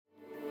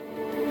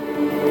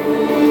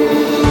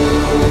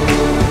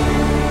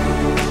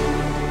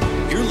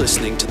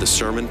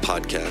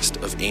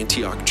podcast of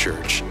Antioch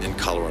Church in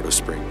Colorado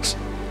Springs.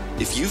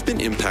 If you've been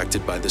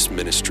impacted by this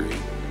ministry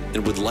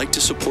and would like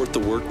to support the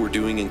work we're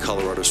doing in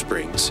Colorado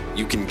Springs,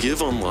 you can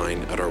give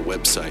online at our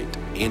website,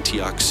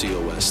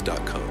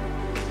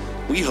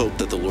 antiochcos.com. We hope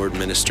that the Lord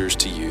ministers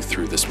to you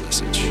through this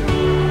message.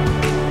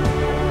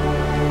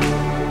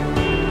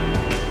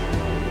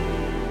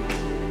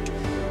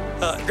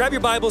 Grab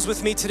your Bibles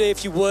with me today,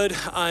 if you would.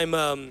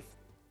 I'm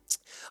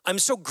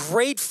so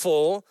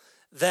grateful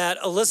that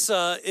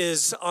Alyssa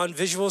is on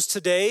visuals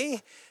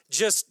today,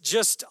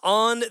 just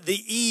on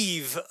the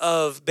eve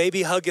of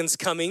baby Huggins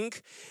coming,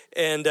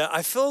 and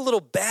I feel a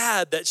little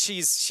bad that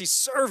she's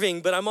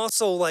serving, but I'm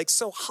also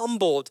so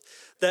humbled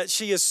that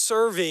she is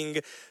serving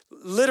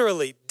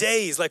literally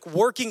days,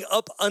 working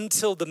up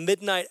until the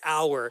midnight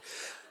hour.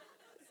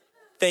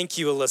 Thank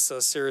you,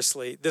 Alyssa,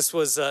 seriously. This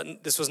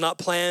was not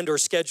planned or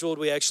scheduled.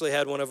 We actually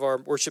had one of our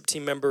worship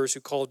team members who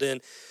called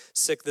in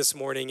sick this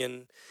morning,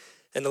 and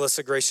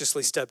Alyssa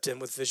graciously stepped in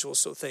with visuals,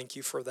 so thank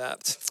you for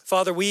that.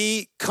 Father,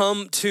 we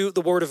come to the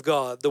Word of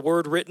God, the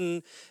Word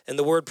written and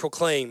the Word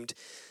proclaimed.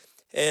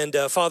 And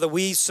Father,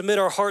 we submit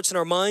our hearts and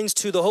our minds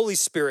to the Holy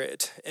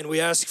Spirit, and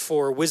we ask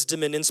for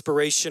wisdom and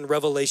inspiration,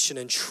 revelation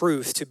and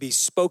truth to be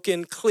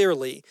spoken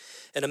clearly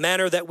in a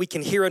manner that we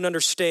can hear and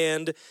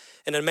understand,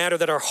 in a manner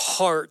that our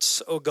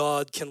hearts, oh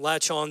God, can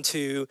latch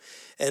onto,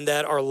 and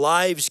that our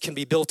lives can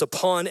be built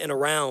upon and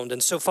around.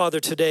 And so, Father,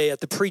 today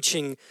at the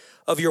preaching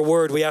of your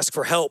word, we ask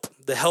for help,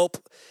 the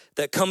help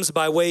that comes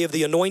by way of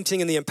the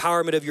anointing and the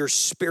empowerment of your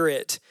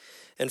Spirit.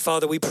 And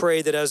Father, we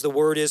pray that as the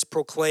word is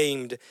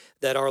proclaimed,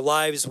 that our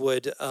lives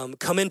would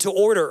come into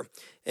order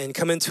and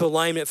come into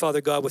alignment, Father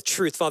God, with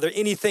truth. Father,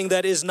 anything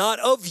that is not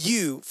of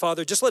you,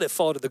 Father, just let it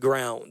fall to the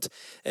ground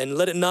and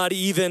let it not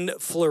even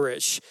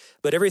flourish.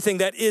 But everything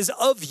that is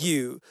of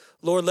you,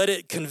 Lord, let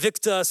it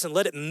convict us and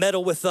let it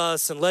meddle with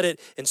us and let it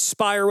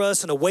inspire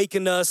us and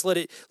awaken us. Let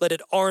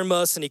it arm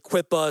us and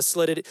equip us.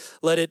 Let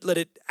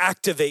it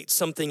activate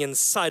something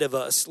inside of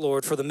us,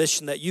 Lord, for the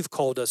mission that you've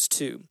called us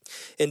to,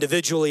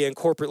 individually and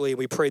corporately.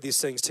 We pray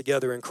these things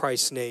together in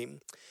Christ's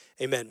name.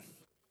 Amen.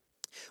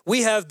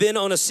 We have been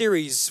on a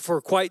series for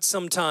quite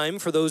some time,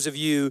 for those of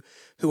you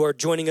who are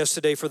joining us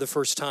today for the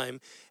first time.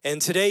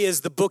 And today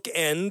is the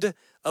bookend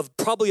of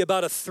probably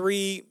about a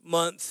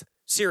 3-month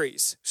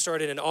series,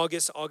 started in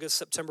August,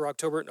 September,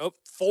 October,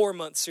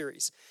 4-month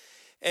series.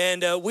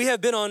 And we have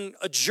been on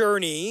a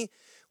journey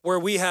where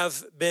we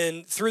have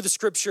been through the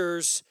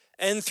scriptures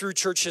and through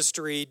church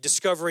history,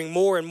 discovering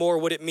more and more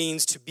what it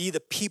means to be the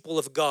people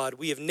of God.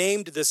 We have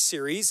named this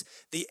series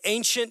The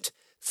Ancient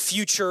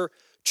Future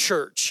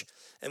Church.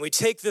 And we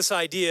take this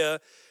idea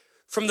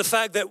from the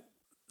fact that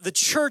the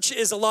church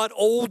is a lot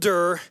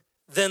older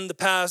than the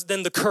past,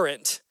 than the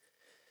current.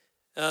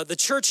 The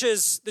church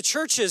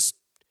is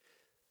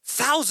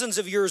thousands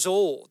of years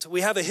old.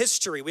 We have a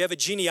history. We have a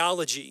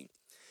genealogy.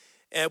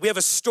 We have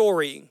a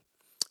story.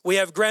 We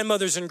have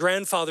grandmothers and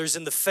grandfathers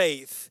in the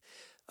faith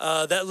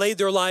that laid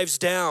their lives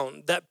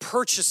down, that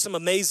purchased some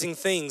amazing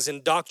things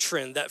in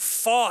doctrine, that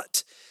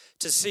fought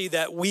to see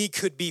that we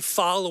could be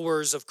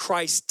followers of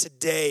Christ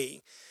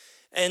today.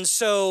 And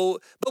so,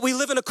 but we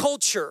live in a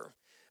culture.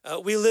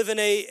 We live in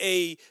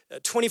a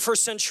 21st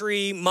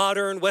century,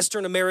 modern,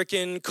 Western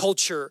American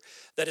culture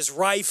that is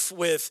rife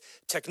with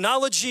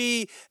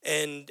technology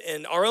and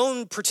our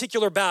own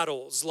particular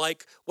battles,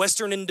 like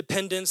Western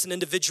independence and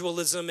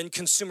individualism and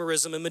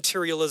consumerism and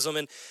materialism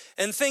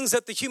and things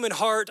that the human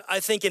heart, I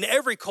think, in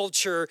every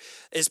culture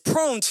is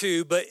prone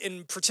to, but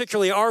in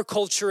particularly our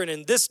culture and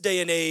in this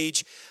day and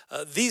age,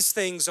 these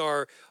things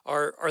are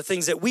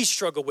things that we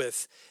struggle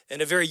with in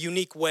a very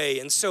unique way.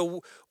 And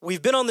so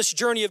we've been on this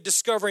journey of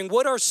discovering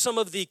what are some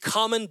of the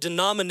common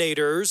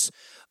denominators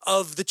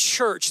of the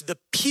church, the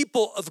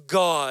people of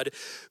God,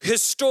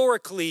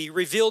 historically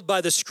revealed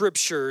by the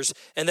scriptures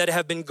and that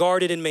have been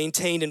guarded and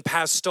maintained and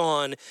passed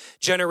on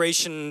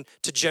generation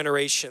to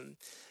generation.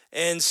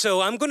 And so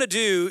I'm going to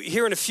do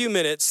here in a few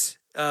minutes,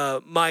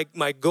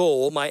 my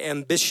goal, my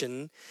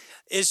ambition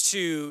is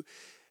to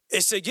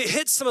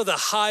hit some of the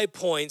high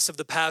points of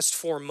the past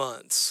 4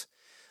 months.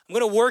 I'm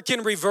going to work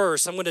in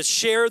reverse. I'm going to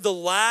share the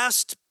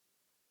last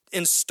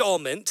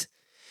installment,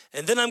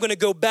 and then I'm going to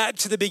go back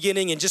to the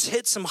beginning and just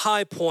hit some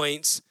high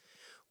points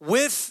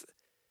with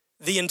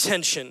the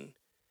intention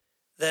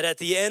that at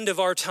the end of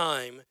our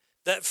time,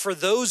 that for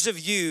those of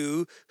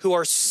you who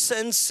are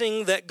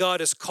sensing that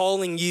God is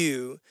calling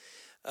you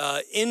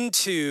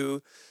into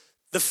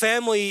the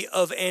family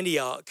of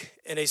Antioch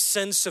and a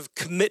sense of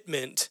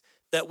commitment,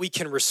 that we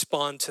can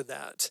respond to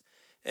that.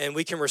 And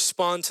we can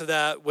respond to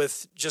that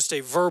with just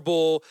a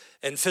verbal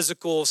and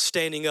physical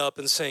standing up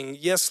and saying,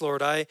 yes,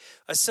 Lord, I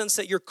sense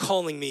that you're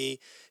calling me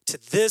to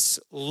this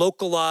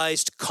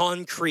localized,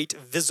 concrete,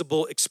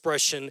 visible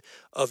expression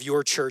of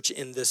your church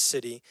in this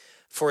city.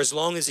 For as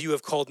long as you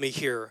have called me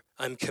here,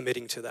 I'm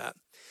committing to that.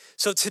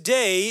 So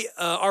today,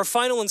 our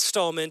final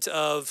installment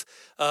of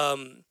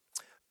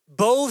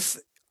both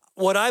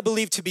what I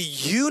believe to be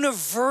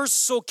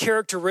universal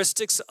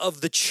characteristics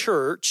of the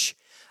church,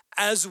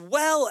 as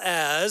well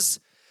as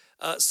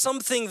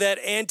something that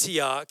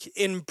Antioch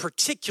in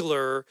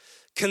particular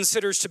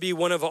considers to be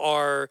one of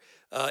our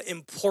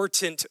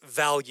important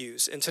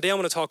values. And today I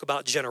want to talk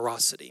about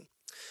generosity.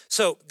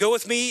 So go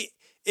with me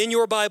in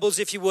your Bibles,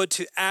 if you would,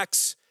 to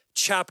Acts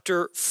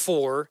chapter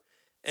 4,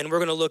 and we're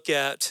going to look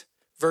at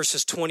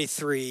verses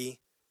 23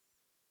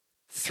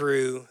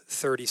 through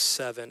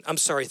 37. I'm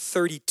sorry,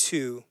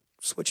 32.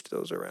 Switched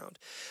those around.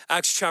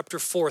 Acts chapter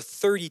 4,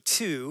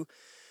 32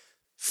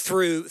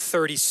 through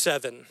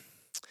 37.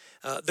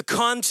 The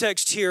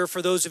context here,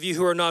 for those of you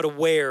who are not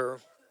aware,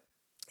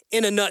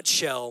 in a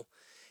nutshell,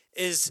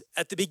 is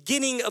at the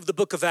beginning of the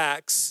book of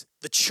Acts,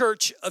 the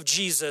church of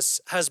Jesus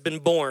has been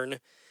born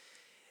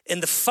in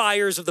the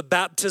fires of the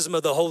baptism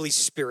of the Holy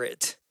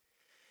Spirit.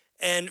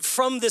 And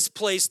from this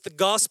place, the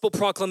gospel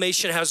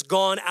proclamation has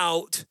gone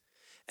out,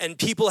 and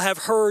people have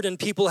heard and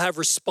people have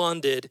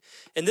responded.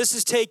 And this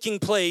is taking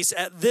place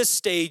at this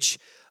stage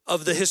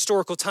of the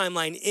historical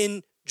timeline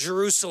in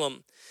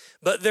Jerusalem.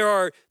 But there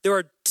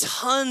are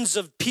tons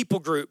of people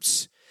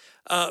groups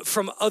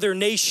from other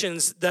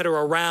nations that are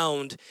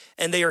around,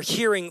 and they are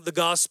hearing the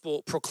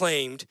gospel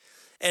proclaimed.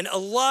 And a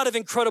lot of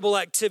incredible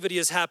activity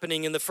is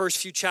happening in the first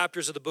few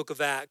chapters of the book of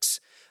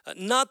Acts,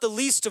 not the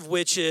least of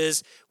which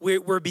is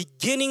we're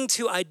beginning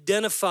to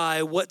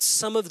identify what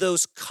some of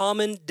those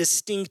common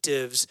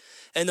distinctives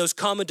and those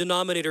common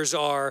denominators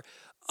are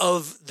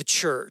of the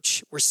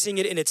church. We're seeing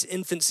it in its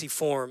infancy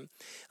form.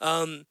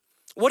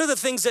 One of the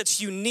things that's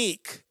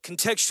unique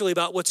contextually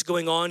about what's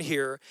going on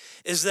here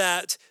is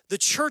that the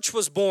church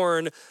was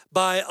born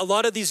by a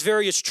lot of these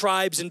various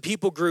tribes and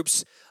people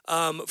groups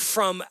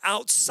from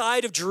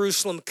outside of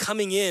Jerusalem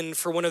coming in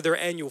for one of their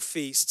annual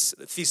feasts,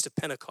 the Feast of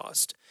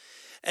Pentecost.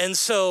 And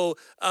so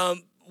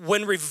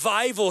when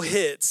revival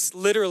hits,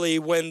 literally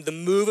when the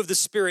move of the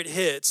Spirit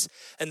hits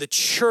and the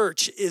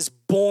church is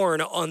born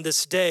on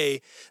this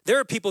day, there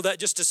are people that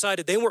just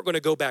decided they weren't going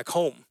to go back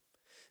home.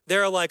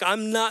 They're like,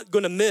 I'm not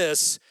going to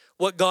miss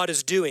what God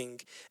is doing.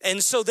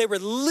 And so they were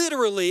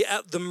literally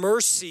at the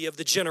mercy of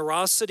the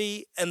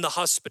generosity and the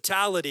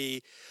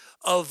hospitality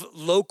of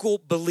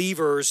local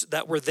believers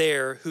that were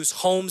there, whose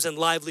homes and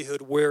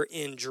livelihood were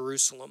in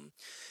Jerusalem.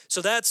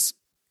 So that's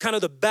kind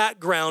of the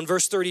background.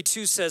 Verse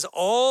 32 says,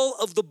 all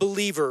of the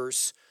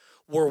believers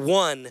were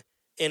one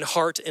in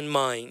heart and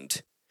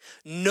mind.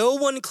 No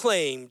one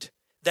claimed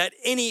that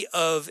any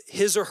of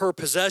his or her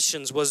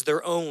possessions was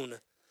their own,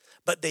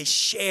 but they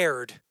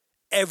shared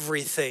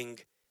everything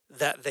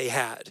that they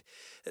had.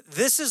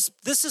 This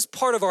is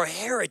part of our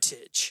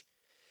heritage,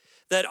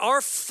 that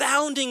our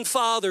founding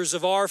fathers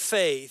of our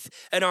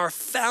faith and our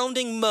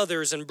founding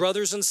mothers and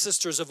brothers and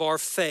sisters of our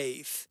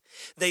faith,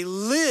 they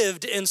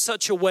lived in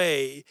such a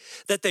way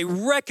that they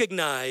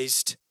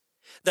recognized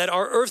that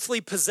our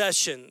earthly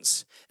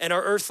possessions and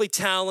our earthly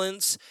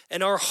talents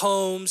and our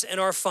homes and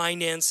our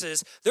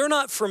finances, they're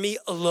not for me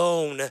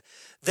alone.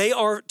 They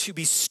are to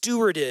be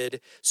stewarded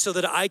so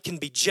that I can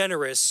be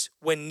generous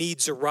when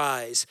needs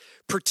arise,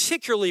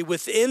 particularly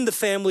within the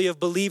family of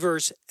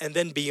believers and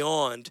then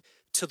beyond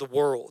to the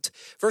world.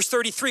 Verse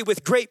 33,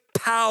 with great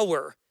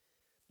power,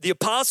 the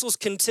apostles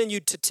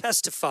continued to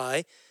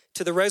testify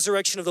to the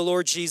resurrection of the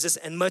Lord Jesus,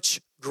 and much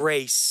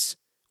grace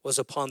was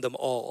upon them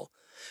all.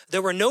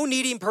 There were no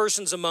needy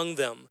persons among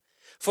them,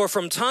 for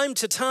from time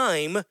to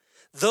time,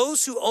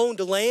 those who owned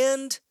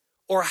land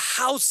or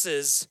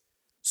houses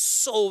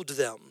sold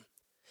them,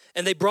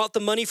 and they brought the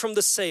money from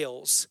the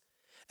sales,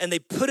 and they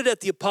put it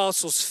at the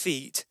apostles'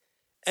 feet,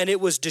 and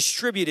it was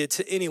distributed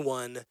to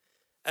anyone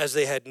as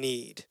they had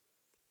need.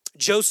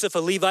 Joseph, a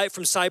Levite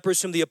from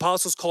Cyprus, whom the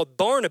apostles called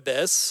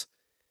Barnabas,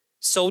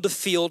 sold a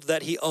field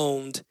that he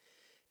owned,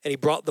 and he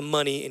brought the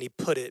money and he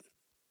put it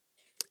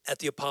at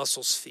the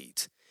apostles'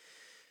 feet.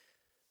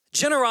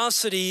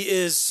 Generosity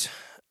is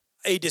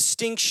a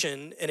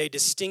distinction and a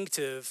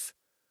distinctive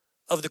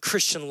of the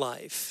Christian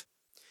life.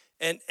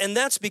 And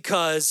that's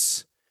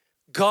because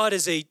God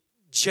is a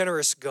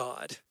generous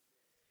God.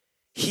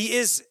 He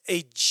is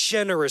a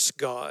generous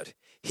God.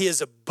 He is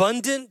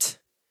abundant.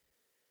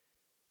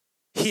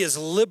 He is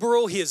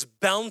liberal. He is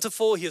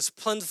bountiful. He is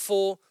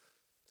plentiful,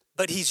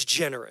 but he's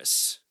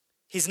generous.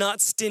 He's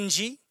not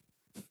stingy.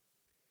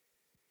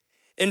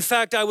 In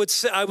fact, I would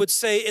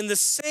say in the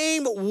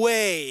same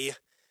way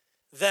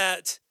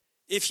that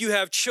if you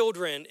have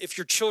children, if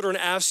your children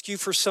ask you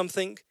for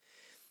something,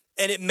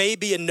 and it may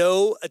be a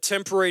no, a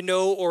temporary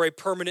no, or a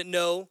permanent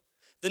no,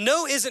 the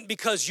no isn't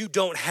because you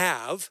don't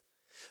have.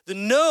 The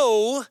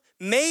no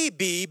may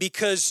be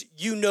because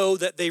you know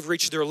that they've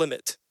reached their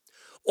limit.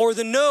 Or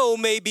the no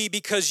may be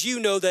because you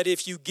know that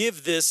if you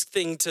give this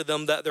thing to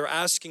them that they're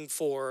asking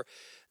for,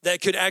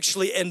 that could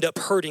actually end up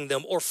hurting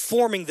them or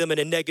forming them in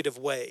a negative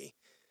way.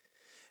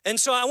 And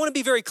so I want to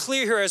be very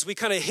clear here as we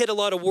kind of hit a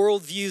lot of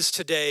worldviews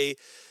today,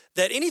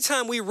 that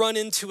anytime we run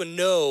into a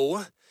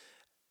no,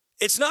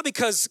 it's not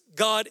because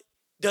God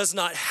does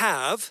not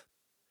have,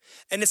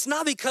 and it's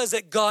not because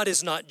that God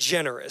is not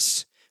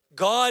generous.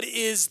 God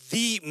is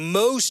the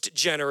most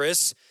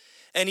generous,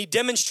 and he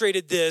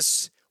demonstrated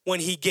this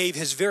when he gave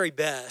his very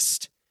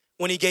best,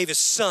 when he gave his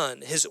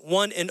son, his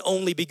one and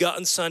only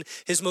begotten son,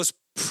 his most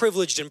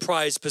privileged and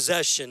prized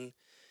possession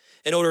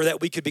in order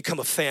that we could become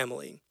a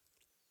family.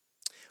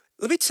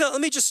 Let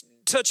me just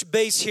touch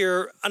base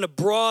here on a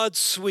broad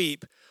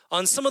sweep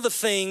on some of the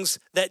things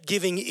that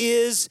giving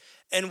is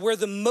and where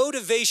the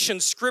motivation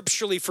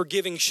scripturally for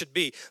giving should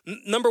be.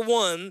 Number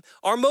one,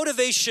 our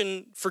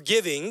motivation for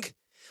giving,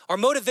 our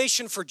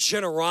motivation for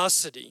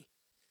generosity.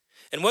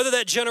 And whether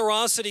that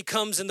generosity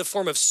comes in the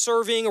form of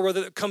serving or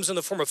whether it comes in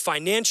the form of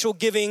financial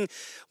giving,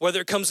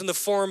 whether it comes in the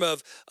form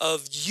of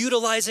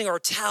utilizing our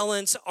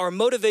talents, our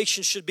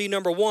motivation should be,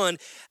 number one,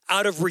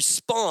 out of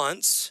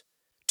response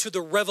to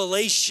the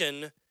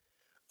revelation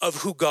of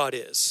who God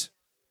is.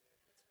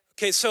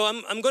 Okay, so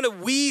I'm going to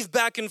weave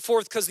back and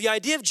forth because the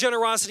idea of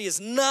generosity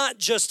is not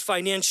just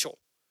financial.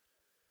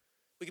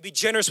 We could be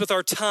generous with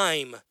our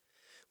time.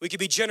 We could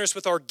be generous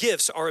with our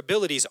gifts, our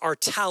abilities, our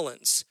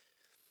talents.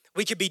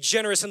 We can be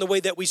generous in the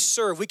way that we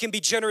serve. We can be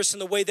generous in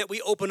the way that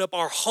we open up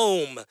our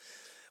home.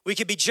 We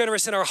can be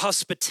generous in our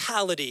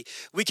hospitality.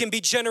 We can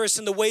be generous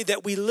in the way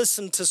that we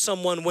listen to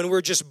someone when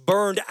we're just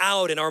burned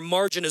out and our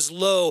margin is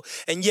low,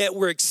 and yet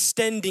we're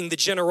extending the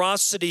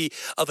generosity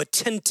of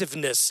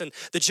attentiveness and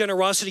the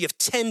generosity of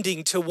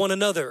tending to one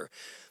another.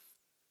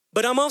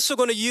 But I'm also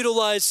going to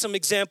utilize some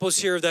examples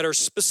here that are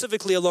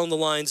specifically along the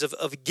lines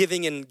of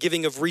giving and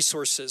giving of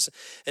resources.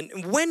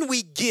 And when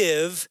we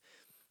give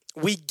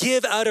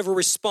out of a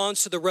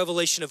response to the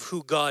revelation of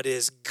who God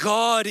is.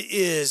 God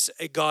is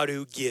a God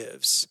who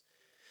gives.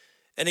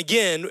 And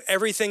again,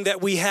 everything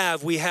that we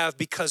have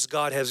because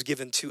God has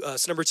given to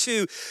us. Number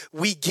two,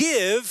 we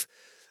give,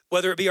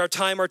 whether it be our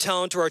time, our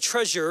talent, or our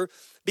treasure,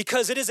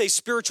 because it is a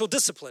spiritual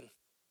discipline.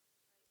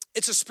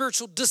 It's a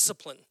spiritual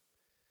discipline.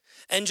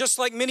 And just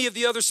like many of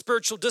the other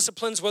spiritual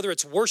disciplines, whether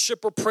it's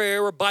worship or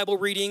prayer or Bible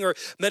reading or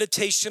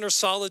meditation or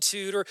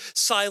solitude or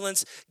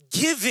silence,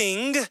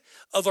 giving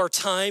of our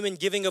time and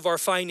giving of our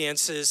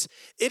finances,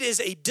 it is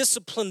a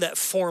discipline that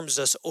forms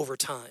us over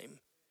time.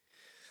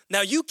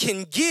 Now you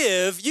can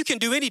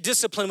do any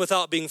discipline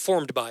without being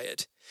formed by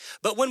it.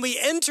 But when we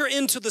enter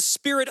into the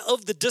spirit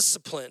of the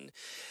discipline,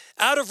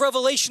 out of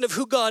revelation of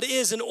who God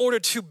is, in order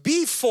to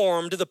be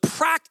formed, the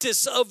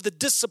practice of the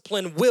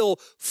discipline will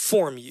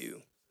form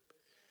you.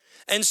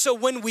 And so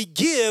when we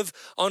give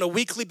on a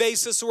weekly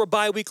basis or a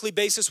bi-weekly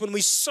basis, when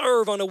we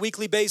serve on a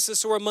weekly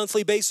basis or a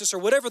monthly basis or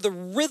whatever the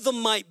rhythm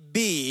might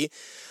be,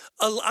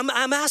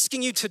 I'm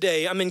asking you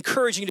today, I'm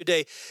encouraging you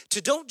today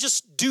to don't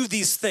just do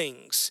these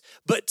things,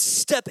 but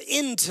step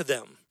into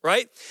them,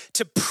 right?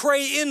 To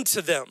pray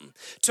into them,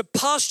 to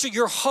posture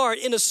your heart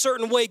in a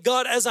certain way.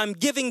 God, as I'm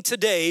giving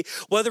today,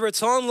 whether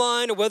it's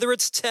online or whether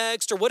it's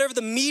text or whatever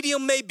the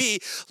medium may be,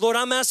 Lord,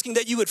 I'm asking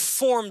that you would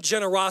form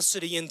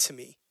generosity into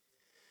me.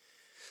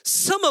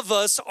 Some of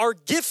us are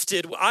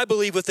gifted, I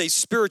believe, with a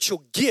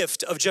spiritual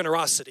gift of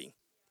generosity.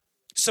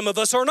 Some of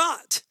us are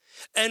not.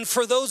 And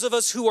for those of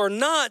us who are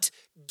not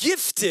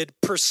gifted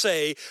per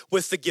se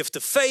with the gift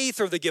of faith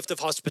or the gift of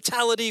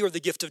hospitality or the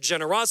gift of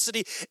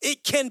generosity,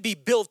 it can be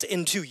built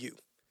into you.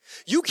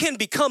 You can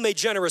become a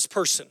generous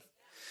person.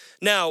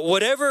 Now,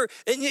 whatever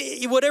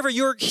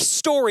your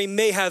story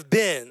may have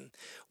been,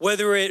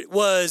 whether it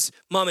was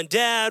mom and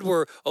dad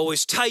were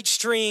always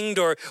tight-stringed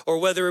or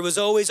whether it was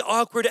always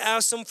awkward to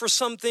ask them for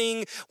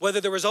something,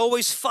 whether there was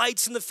always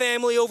fights in the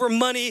family over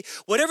money,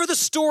 whatever the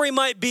story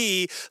might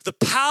be, the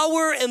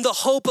power and the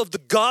hope of the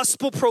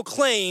gospel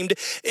proclaimed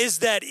is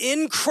that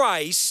in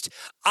Christ,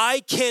 I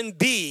can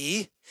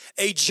be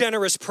a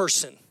generous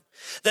person.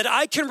 That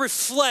I can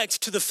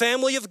reflect to the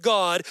family of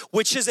God,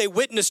 which is a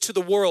witness to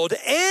the world,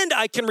 and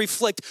I can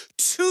reflect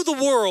to the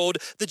world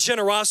the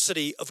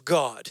generosity of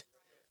God.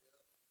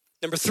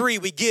 Number three,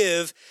 we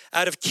give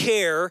out of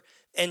care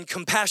and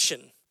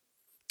compassion.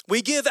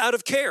 We give out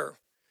of care.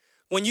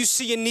 When you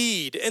see a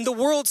need, and the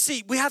world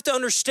we have to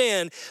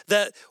understand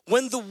that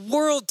when the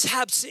world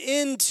taps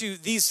into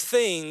these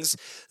things,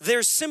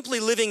 they're simply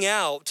living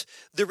out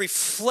the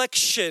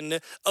reflection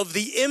of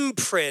the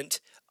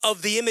imprint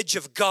of the image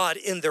of God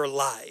in their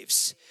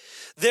lives.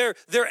 They're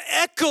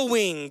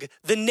echoing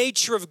the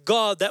nature of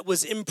God that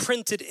was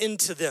imprinted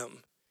into them.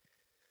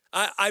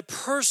 I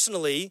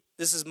personally,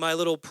 this is my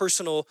little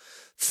personal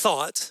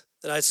thought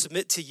that I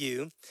submit to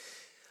you.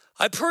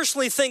 I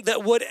personally think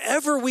that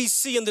whatever we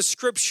see in the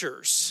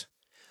scriptures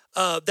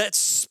that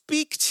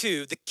speak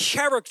to the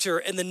character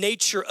and the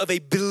nature of a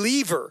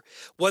believer,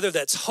 whether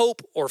that's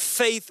hope or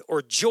faith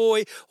or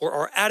joy or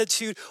our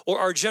attitude or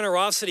our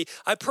generosity,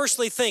 I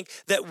personally think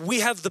that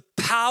we have the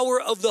power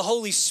of the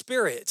Holy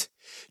Spirit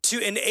to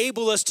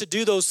enable us to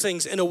do those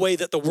things in a way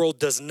that the world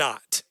does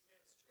not.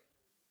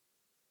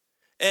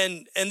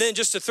 And then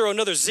just to throw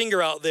another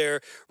zinger out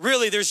there,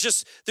 really there's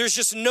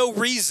just no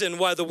reason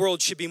why the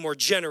world should be more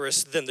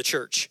generous than the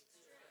church.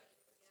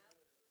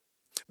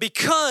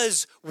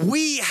 Because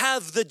we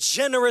have the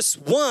generous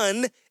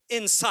one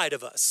inside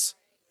of us.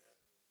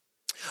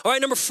 All right,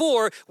 number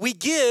four, we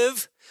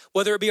give,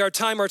 whether it be our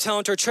time, our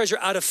talent, our treasure,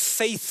 out of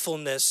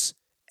faithfulness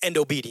and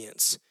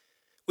obedience.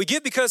 We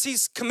give because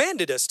he's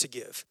commanded us to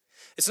give.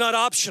 It's not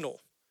optional.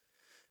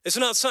 It's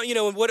not something,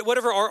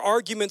 whatever our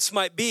arguments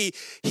might be,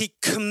 he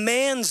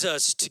commands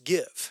us to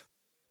give.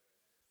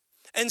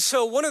 And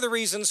so one of the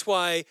reasons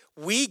why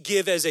we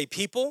give as a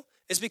people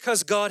is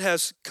because God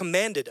has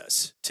commanded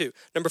us to.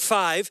 Number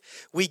 5,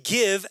 we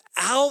give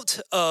out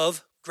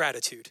of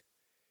gratitude.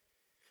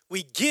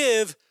 We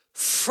give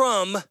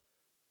from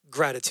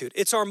gratitude.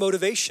 It's our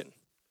motivation.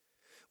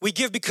 We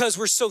give because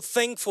we're so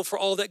thankful for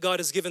all that God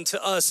has given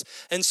to us,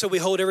 and so we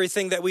hold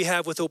everything that we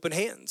have with open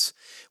hands.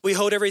 We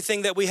hold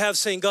everything that we have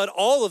saying, God,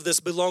 all of this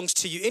belongs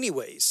to you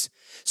anyways.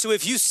 So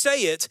if you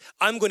say it,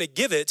 I'm going to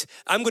give it,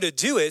 I'm going to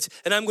do it,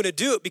 and I'm going to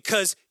do it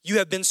because you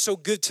have been so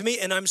good to me,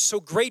 and I'm so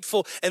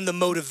grateful, and the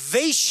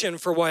motivation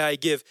for why I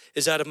give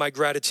is out of my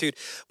gratitude.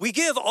 We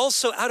give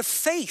also out of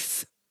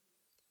faith.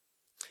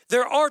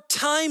 There are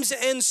times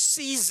and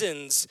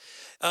seasons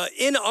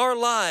in our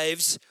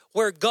lives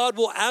where God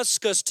will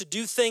ask us to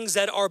do things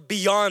that are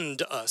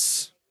beyond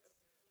us.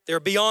 They're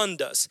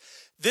beyond us.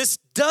 This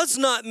does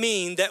not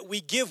mean that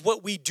we give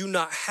what we do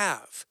not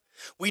have.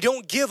 We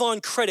don't give on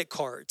credit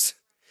cards.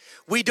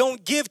 We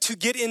don't give to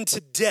get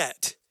into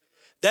debt.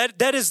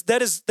 That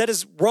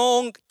is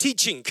wrong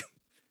teaching.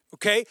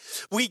 Okay?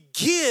 We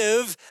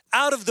give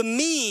out of the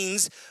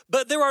means,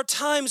 but there are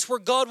times where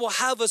God will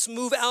have us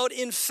move out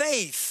in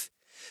faith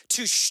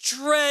to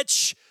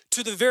stretch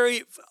to the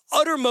very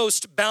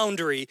uttermost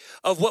boundary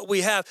of what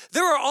we have.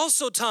 There are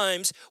also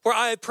times where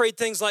I have prayed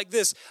things like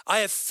this. I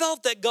have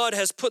felt that God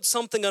has put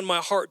something on my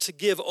heart to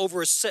give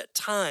over a set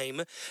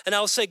time, and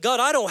I'll say, God,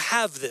 I don't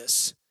have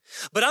this,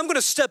 but I'm going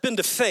to step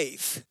into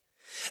faith.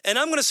 And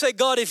I'm going to say,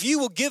 God, if you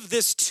will give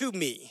this to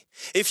me,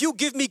 if you'll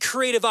give me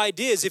creative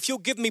ideas, if you'll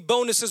give me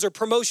bonuses or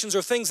promotions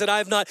or things that I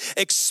have not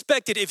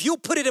expected, if you'll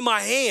put it in my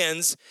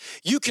hands,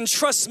 you can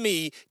trust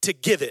me to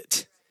give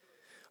it.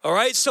 All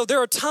right, so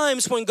there are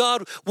times when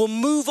God will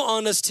move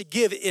on us to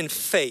give in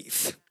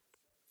faith.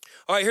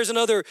 All right, here's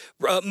another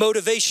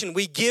motivation.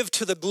 We give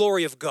to the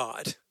glory of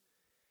God.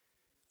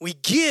 We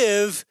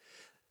give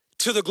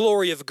to the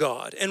glory of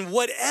God. And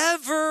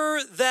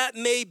whatever that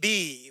may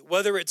be,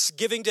 whether it's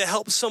giving to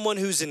help someone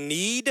who's in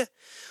need,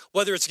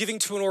 whether it's giving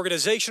to an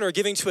organization or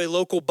giving to a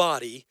local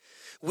body,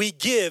 we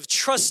give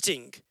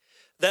trusting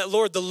that,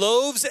 Lord, the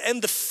loaves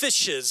and the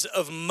fishes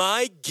of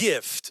my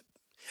gift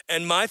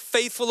and my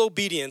faithful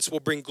obedience will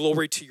bring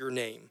glory to your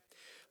name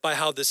by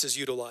how this is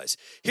utilized.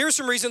 Here are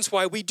some reasons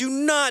why we do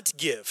not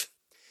give.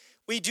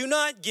 We do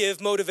not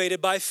give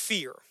motivated by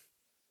fear.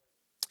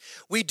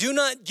 We do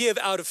not give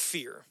out of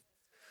fear.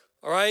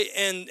 All right,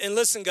 and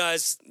listen,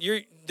 guys,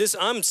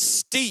 I'm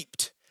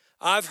steeped.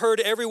 I've heard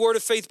every word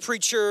of faith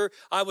preacher.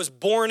 I was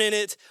born in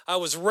it. I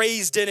was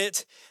raised in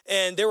it.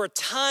 And there were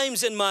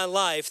times in my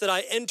life that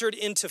I entered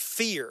into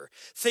fear,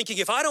 thinking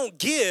if I don't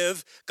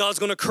give, God's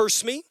going to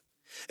curse me.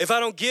 If I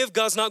don't give,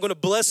 God's not going to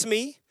bless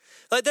me.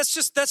 Like that's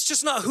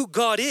just not who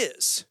God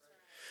is.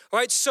 All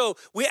right, so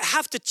we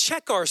have to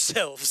check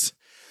ourselves.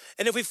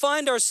 And if we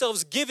find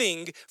ourselves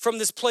giving from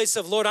this place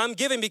of, Lord, I'm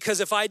giving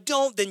because if I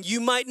don't, then you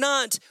might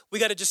not. We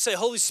got to just say,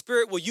 Holy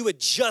Spirit, will you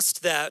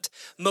adjust that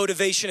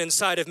motivation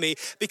inside of me?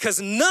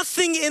 Because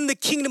nothing in the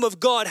kingdom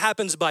of God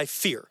happens by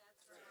fear.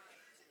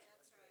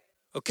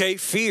 Okay,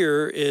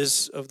 fear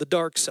is of the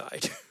dark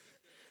side.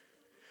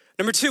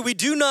 Number 2, we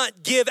do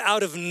not give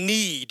out of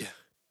need.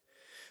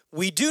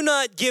 We do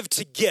not give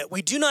to get.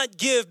 We do not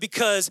give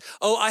because,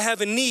 I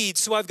have a need,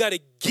 so I've got to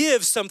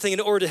give something in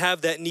order to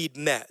have that need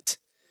met.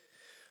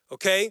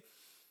 Okay?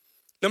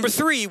 Number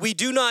 3, we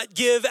do not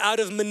give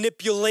out of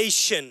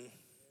manipulation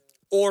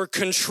or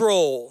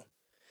control.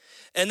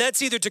 And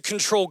that's either to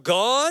control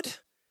God,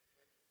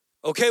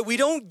 okay? We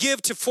don't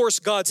give to force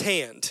God's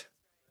hand.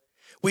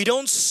 We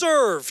don't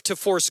serve to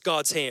force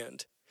God's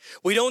hand.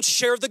 We don't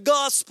share the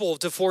gospel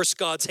to force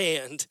God's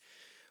hand.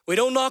 We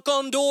don't knock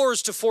on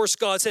doors to force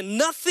God's hand.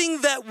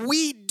 Nothing that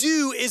we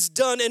do is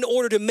done in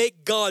order to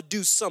make God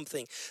do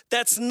something.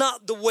 That's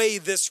not the way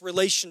this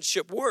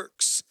relationship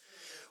works.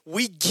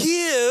 We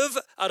give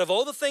out of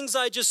all the things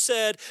I just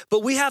said,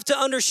 but we have to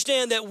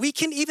understand that we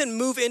can even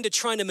move into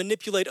trying to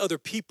manipulate other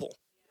people.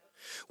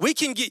 We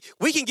can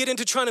get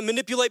into trying to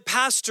manipulate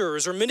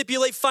pastors or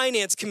manipulate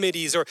finance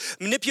committees or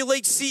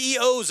manipulate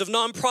CEOs of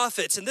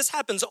nonprofits. And this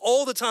happens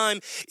all the time,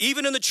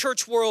 even in the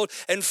church world.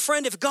 And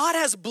friend, if God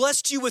has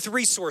blessed you with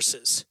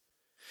resources,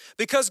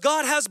 because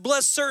God has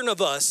blessed certain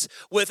of us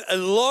with a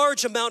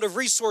large amount of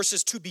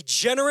resources to be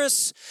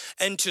generous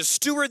and to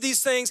steward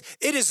these things,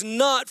 it is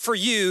not for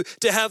you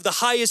to have the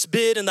highest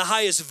bid and the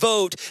highest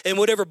vote in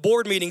whatever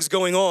board meeting's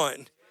going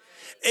on.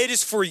 It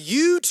is for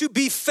you to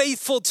be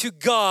faithful to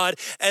God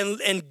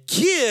and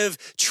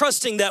give,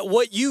 trusting that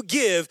what you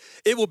give,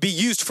 it will be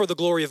used for the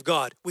glory of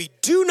God. We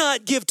do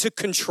not give to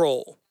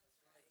control.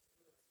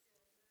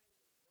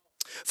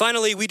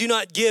 Finally, we do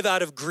not give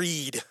out of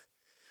greed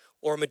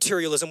or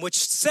materialism, which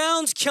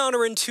sounds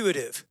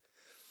counterintuitive.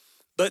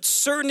 But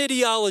certain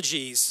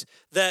ideologies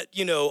that,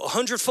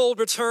 100-fold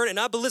return, and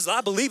I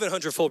believe in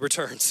 100-fold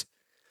returns.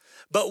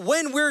 But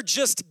when we're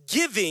just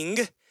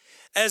giving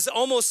as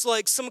almost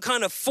like some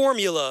kind of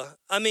formula.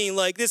 I mean,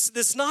 like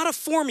this not a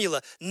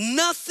formula.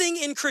 Nothing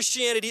in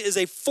Christianity is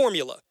a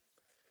formula.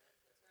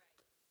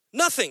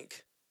 Nothing.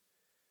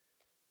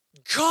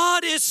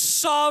 God is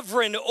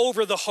sovereign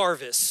over the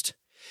harvest.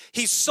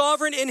 He's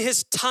sovereign in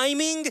his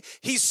timing.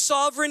 He's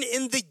sovereign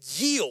in the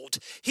yield.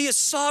 He is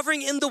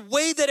sovereign in the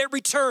way that it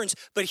returns.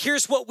 But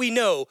here's what we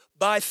know.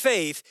 By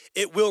faith,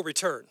 it will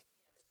return.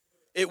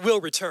 It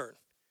will return.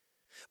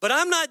 But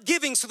I'm not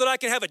giving so that I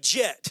can have a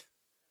jet.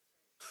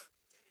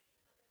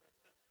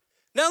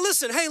 Now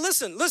listen, hey,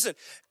 listen.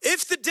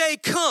 If the day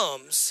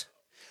comes,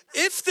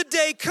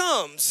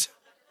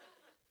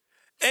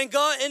 and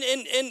God and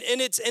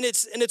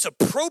it's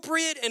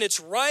appropriate and it's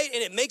right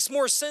and it makes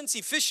more sense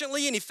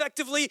efficiently and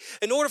effectively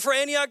in order for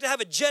Antioch to have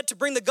a jet to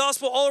bring the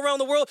gospel all around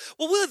the world,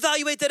 well, we'll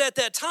evaluate that at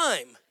that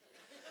time.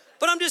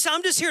 But I'm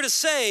just here to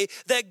say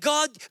that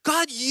God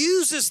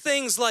uses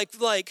things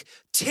like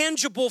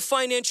tangible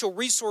financial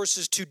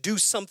resources to do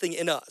something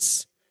in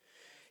us.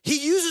 He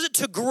uses it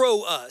to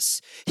grow us.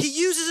 He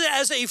uses it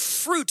as a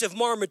fruit of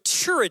our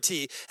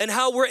maturity and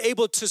how we're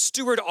able to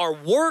steward our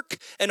work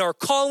and our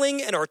calling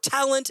and our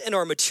talent and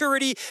our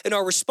maturity and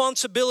our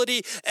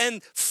responsibility.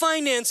 And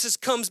finances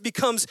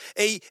becomes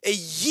a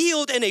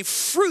yield and a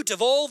fruit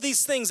of all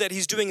these things that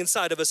he's doing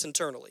inside of us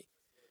internally.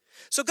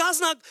 So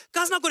God's not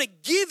going to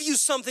give you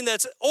something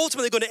that's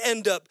ultimately going to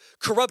end up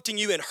corrupting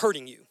you and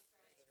hurting you.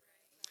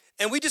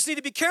 And we just need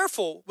to be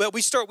careful that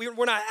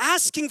we're not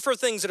asking for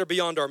things that are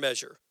beyond our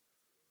measure.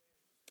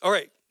 All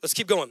right, let's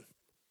keep going.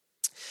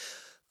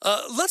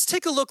 Let's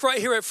take a look right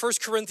here at 1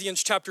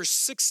 Corinthians chapter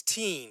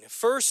 16.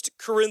 1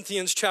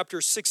 Corinthians chapter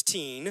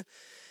 16.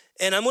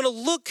 And I'm going to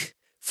look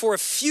for a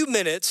few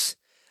minutes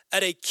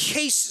at a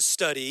case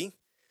study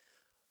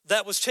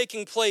that was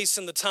taking place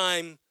in the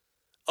time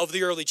of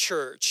the early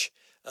church.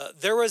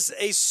 There was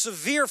a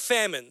severe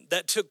famine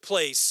that took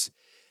place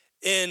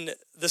in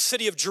the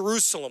city of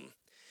Jerusalem.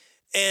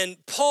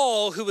 And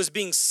Paul, who was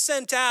being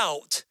sent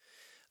out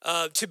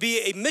to be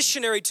a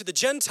missionary to the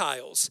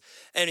Gentiles,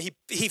 and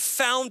he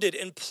founded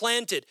and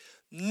planted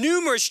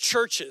numerous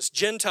churches,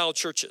 Gentile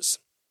churches.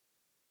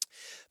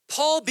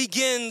 Paul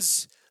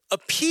begins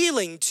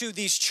appealing to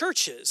these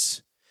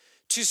churches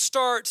to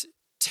start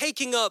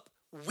taking up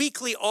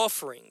weekly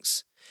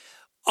offerings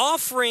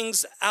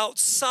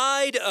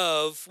outside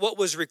of what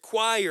was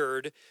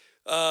required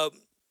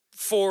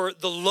for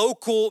the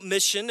local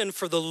mission and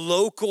for the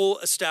local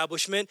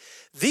establishment.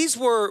 These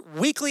were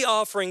weekly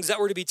offerings that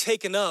were to be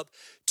taken up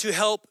to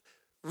help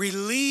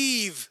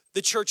relieve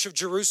the church of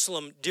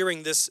Jerusalem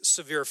during this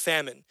severe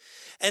famine.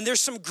 And there's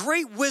some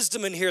great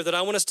wisdom in here that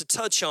I want us to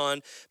touch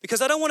on,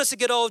 because I don't want us to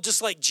get all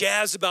just like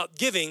jazzed about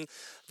giving.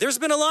 There's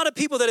been a lot of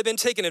people that have been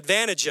taken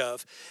advantage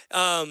of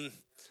on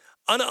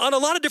a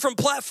lot of different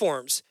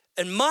platforms.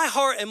 And my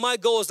heart and my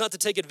goal is not to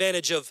take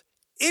advantage of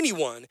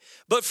anyone,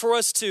 but for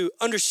us to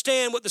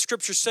understand what the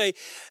scriptures say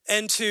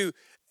and to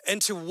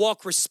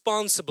walk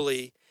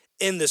responsibly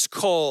in this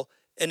call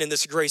and in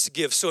this grace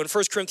gift. So in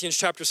 1 Corinthians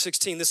chapter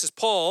 16, this is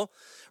Paul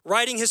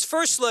writing his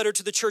first letter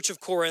to the church of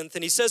Corinth,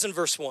 and he says in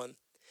verse 1,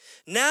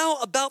 "Now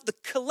about the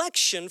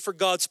collection for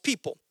God's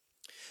people.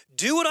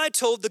 Do what I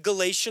told the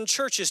Galatian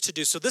churches to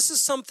do." So this is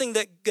something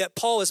that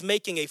Paul is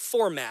making a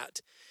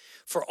format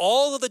for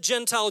all of the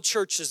Gentile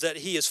churches that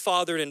he has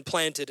fathered and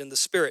planted in the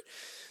Spirit.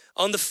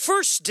 "On the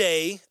first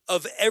day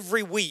of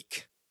every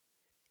week,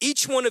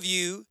 each one of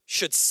you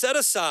should set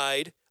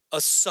aside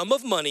a sum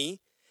of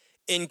money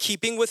in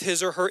keeping with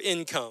his or her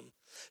income,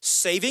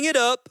 saving it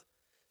up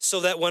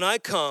so that when I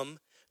come,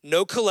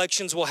 no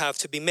collections will have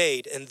to be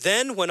made. And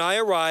then when I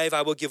arrive,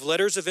 I will give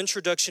letters of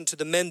introduction to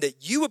the men that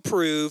you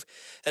approve,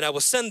 and I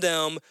will send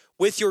them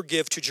with your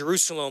gift to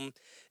Jerusalem.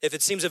 If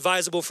it seems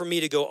advisable for me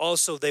to go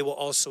also, they will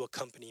also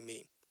accompany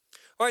me."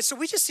 All right, so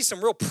we just see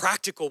some real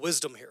practical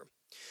wisdom here.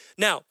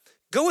 Now,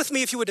 go with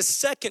me, if you would, to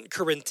 2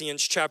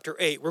 Corinthians chapter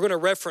 8. We're going to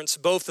reference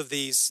both of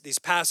these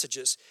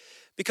passages,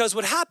 because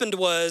what happened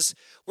was,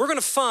 we're going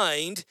to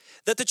find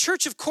that the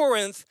church of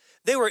Corinth,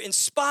 they were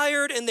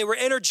inspired and they were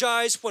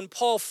energized when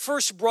Paul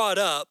first brought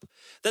up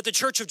that the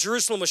church of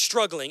Jerusalem was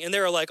struggling. And they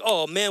were like,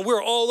 "Oh man,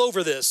 we're all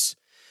over this."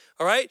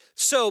 All right?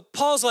 So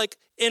Paul's like,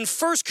 in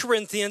 1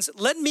 Corinthians,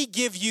 let me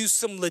give you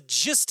some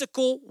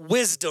logistical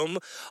wisdom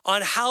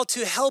on how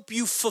to help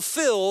you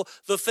fulfill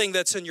the thing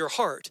that's in your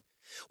heart.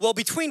 Well,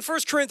 between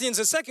 1 Corinthians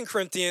and 2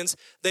 Corinthians,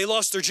 they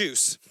lost their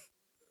juice.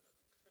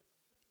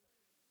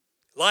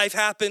 Life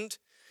happened.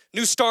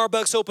 New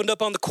Starbucks opened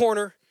up on the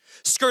corner.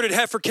 Skirted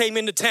heifer came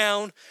into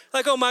town.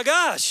 Like, oh my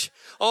gosh,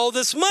 all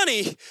this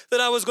money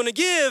that I was going to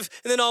give.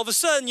 And then all of a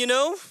sudden,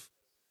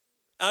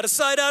 out of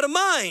sight, out of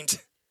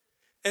mind.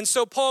 And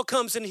so Paul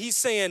comes and he's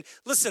saying,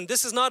 listen,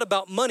 this is not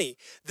about money.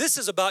 This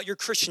is about your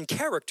Christian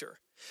character.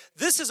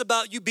 This is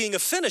about you being a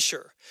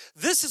finisher.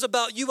 This is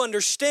about you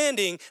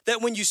understanding that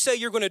when you say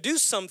you're going to do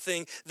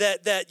something,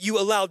 that you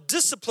allow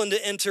discipline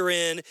to enter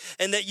in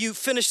and that you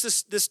finish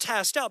this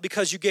task out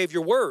because you gave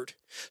your word.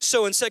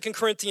 So in 2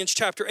 Corinthians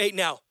chapter 8,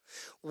 now,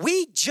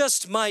 we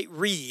just might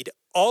read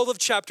all of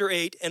chapter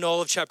 8 and all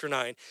of chapter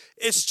 9.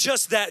 It's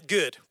just that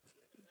good.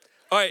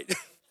 All right.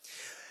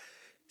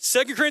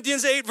 2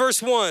 Corinthians 8,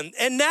 verse 1.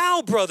 "And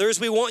now,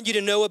 brothers, we want you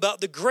to know about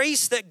the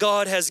grace that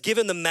God has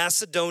given the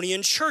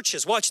Macedonian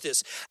churches." Watch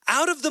this.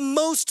 "Out of the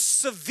most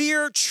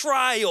severe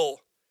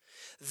trial,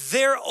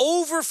 their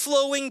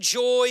overflowing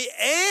joy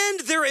and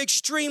their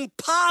extreme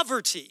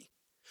poverty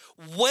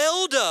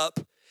welled up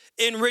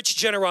in rich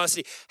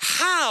generosity.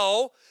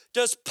 How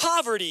does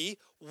poverty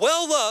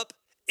well up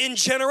in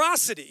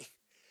generosity?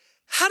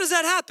 How does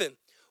that happen?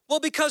 Well,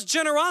 because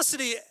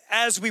generosity,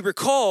 as we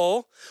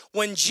recall,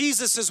 when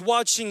Jesus is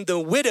watching the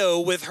widow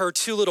with her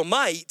 2 little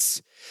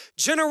mites,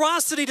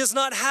 generosity does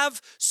not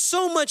have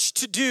so much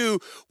to do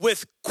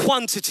with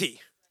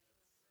quantity.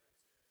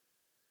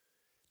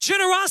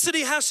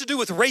 Generosity has to do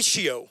with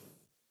ratio.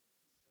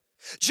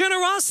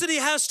 Generosity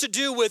has to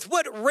do with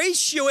what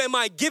ratio am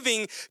I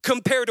giving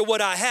compared to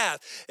what I have.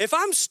 If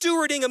I'm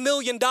stewarding $1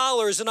 million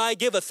and I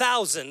give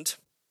 1,000,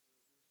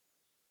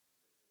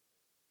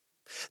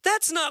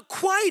 that's not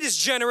quite as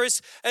generous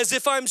as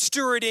if I'm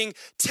stewarding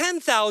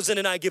 10,000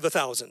 and I give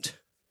 1,000.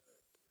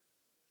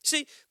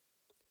 See,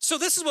 so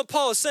this is what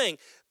Paul is saying.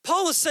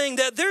 Paul is saying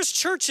that there's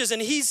churches,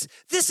 and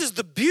this is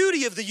the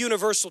beauty of the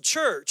universal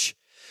church,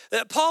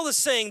 that Paul is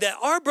saying that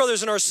our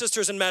brothers and our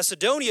sisters in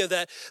Macedonia,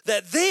 that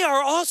they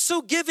are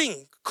also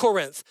giving,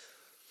 Corinth.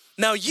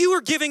 Now you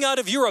are giving out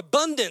of your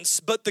abundance,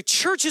 but the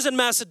churches in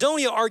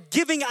Macedonia are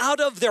giving out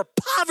of their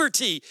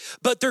poverty,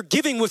 but they're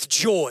giving with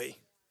joy.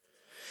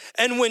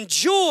 And when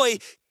joy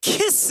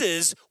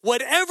kisses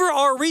whatever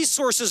our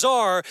resources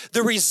are,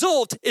 the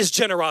result is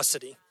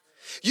generosity.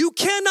 You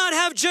cannot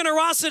have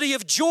generosity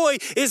if joy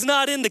is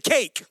not in the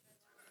cake.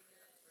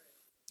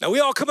 Now, we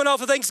all coming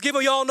off of Thanksgiving,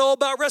 we all know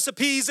about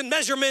recipes and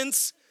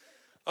measurements,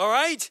 all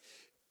right?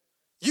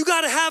 You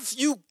got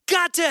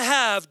to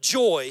have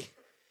joy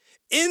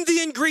in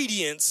the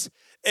ingredients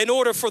in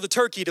order for the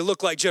turkey to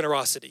look like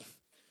generosity.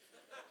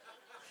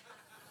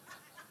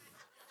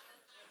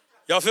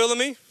 Y'all feeling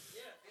me?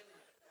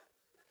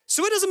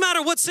 So it doesn't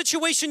matter what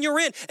situation you're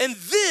in. And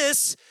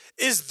this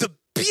is the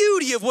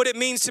beauty of what it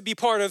means to be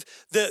part of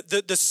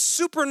the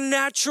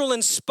supernatural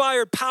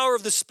inspired power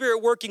of the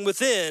Spirit working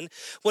within,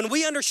 when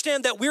we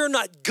understand that we're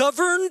not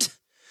governed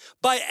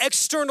by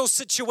external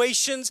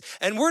situations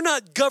and we're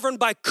not governed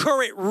by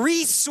current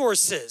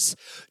resources.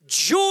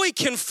 Joy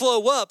can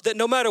flow up that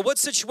no matter what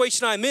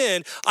situation I'm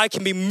in, I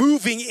can be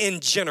moving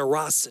in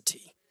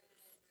generosity.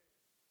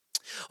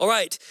 All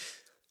right.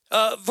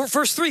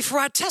 Verse 3, for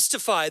I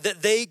testify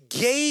that they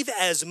gave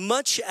as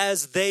much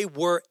as they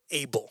were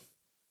able.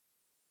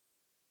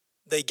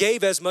 They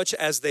gave as much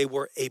as they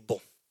were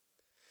able.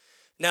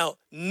 Now,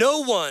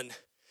 no one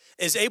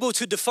is able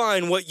to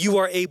define what you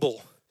are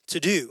able to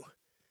do,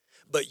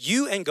 but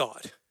you and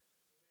God.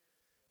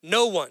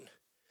 No one.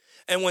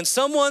 And when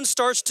someone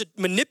starts to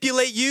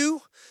manipulate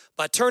you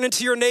by turning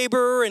to your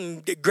neighbor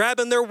and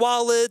grabbing their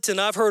wallet,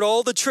 and I've heard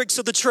all the tricks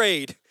of the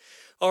trade,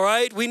 all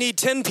right, we need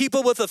 10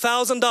 people with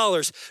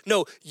 $1,000.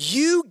 No,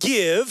 you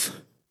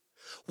give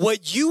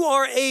what you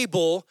are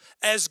able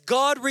as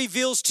God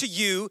reveals to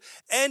you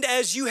and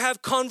as you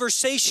have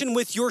conversation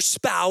with your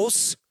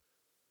spouse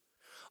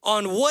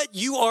on what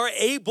you are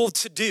able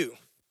to do.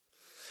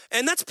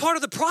 And that's part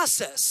of the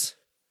process.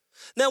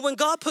 Now, when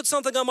God puts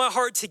something on my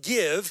heart to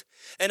give,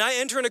 and I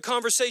enter in a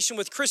conversation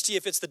with Christy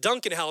if it's the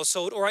Duncan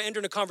household, or I enter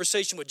in a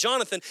conversation with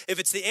Jonathan if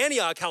it's the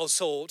Antioch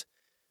household,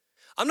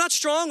 I'm not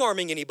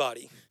strong-arming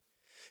anybody.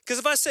 Because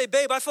if I say,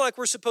 babe, I feel like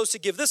we're supposed to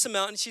give this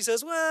amount, and she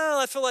says, well,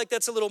 I feel like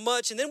that's a little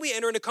much, and then we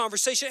enter into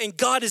conversation, and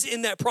God is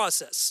in that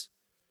process.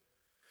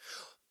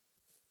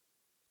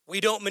 We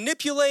don't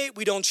manipulate,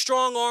 we don't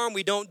strong arm,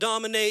 we don't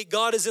dominate.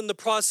 God is in the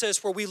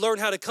process where we learn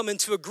how to come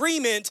into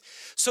agreement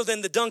so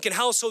then the Duncan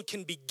household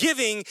can be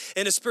giving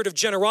in a spirit of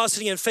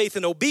generosity and faith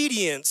and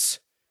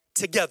obedience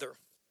together.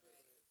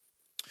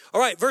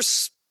 All right,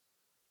 verse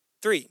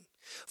 3.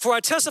 For I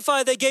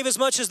testify they gave as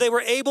much as they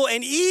were able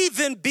and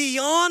even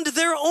beyond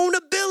their own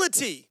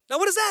ability. Now,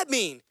 what does that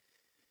mean?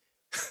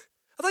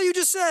 I thought you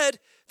just said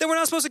that we're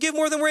not supposed to give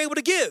more than we're able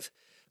to give.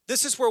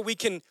 This is where we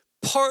can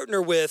partner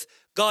with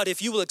God.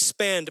 If you will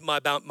expand my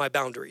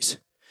boundaries,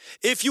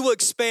 if you will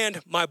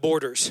expand my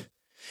borders,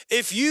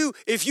 if you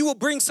will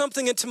bring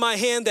something into my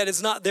hand that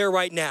is not there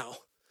right now,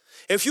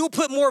 if you will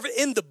put more of it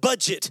in the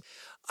budget,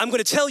 I'm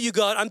going to tell you,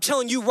 God, I'm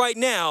telling you right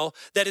now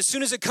that as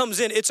soon as it comes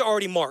in, it's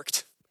already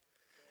marked.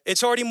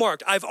 It's already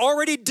marked. I've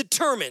already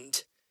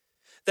determined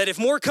that if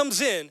more comes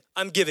in,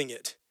 I'm giving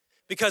it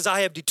because I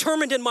have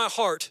determined in my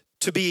heart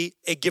to be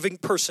a giving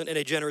person and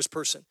a generous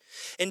person.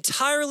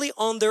 Entirely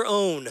on their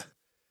own.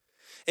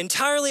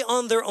 Entirely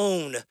on their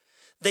own.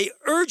 They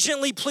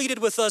urgently pleaded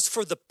with us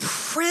for the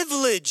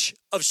privilege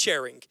of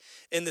sharing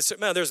in this.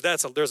 Man, there's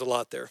a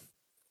lot there.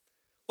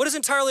 What does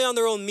entirely on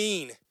their own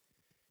mean?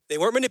 They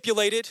weren't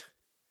manipulated.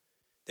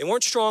 They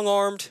weren't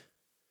strong-armed.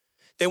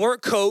 They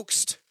weren't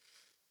coaxed.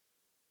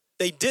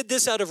 They did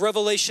this out of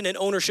revelation and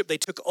ownership. They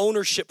took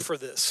ownership for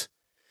this.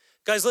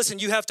 Guys, listen,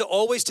 you have to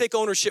always take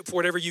ownership for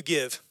whatever you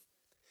give.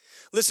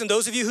 Listen,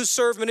 those of you who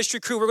serve Ministry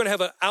Crew, we're going to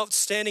have an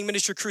outstanding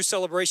Ministry Crew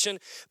celebration.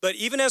 But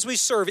even as we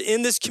serve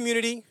in this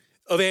community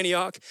of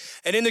Antioch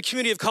and in the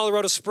community of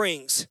Colorado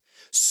Springs,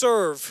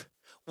 serve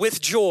with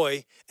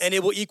joy and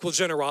it will equal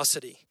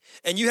generosity.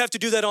 And you have to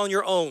do that on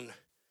your own.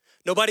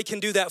 Nobody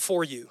can do that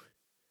for you.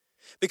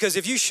 Because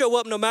if you show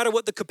up no matter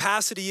what the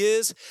capacity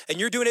is, and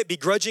you're doing it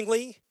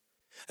begrudgingly,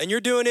 and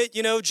you're doing it,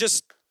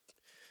 just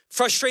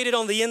frustrated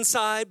on the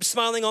inside,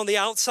 smiling on the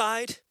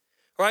outside,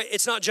 right?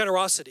 It's not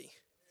generosity,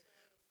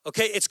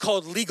 okay? It's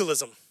called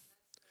legalism.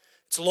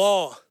 It's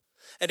law,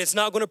 and it's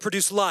not going to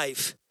produce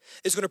life.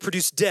 It's going to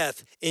produce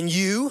death in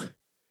you.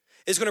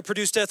 It's going to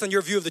produce death on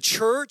your view of the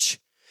church.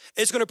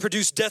 It's going to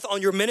produce death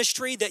on your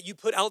ministry that you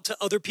put out to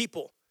other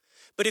people.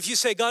 But if you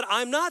say, God,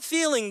 I'm not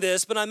feeling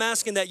this, but I'm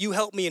asking that you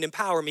help me and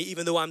empower me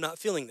even though I'm not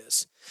feeling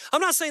this. I'm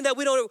not saying that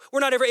we're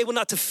not ever able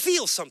not to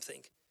feel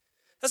something.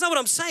 That's not what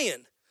I'm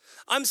saying.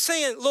 I'm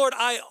saying, Lord,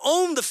 I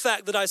own the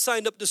fact that I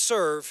signed up to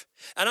serve,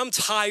 and I'm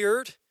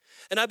tired,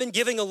 and I've been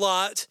giving a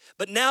lot,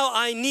 but now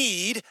I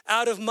need,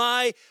 out of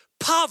my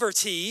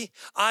poverty,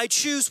 I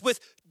choose with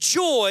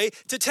joy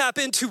to tap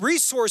into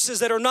resources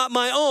that are not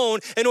my own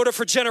in order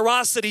for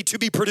generosity to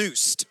be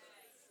produced.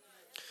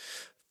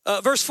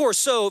 Verse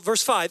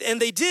 5,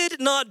 and they did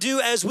not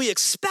do as we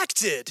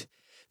expected.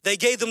 They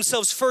gave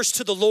themselves first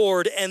to the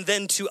Lord and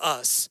then to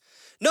us.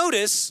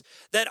 Notice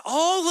that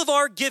all of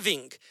our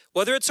giving,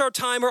 whether it's our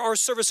time or our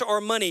service or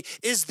our money,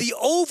 is the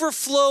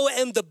overflow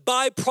and the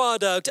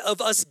byproduct of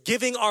us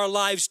giving our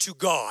lives to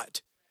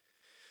God.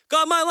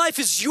 God, my life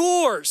is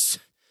yours.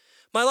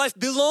 My life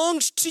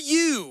belongs to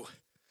you.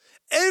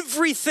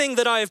 Everything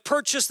that I have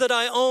purchased, that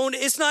I own,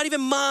 it's not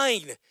even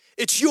mine.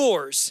 It's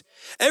yours.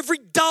 Every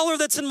dollar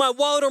that's in my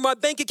wallet or my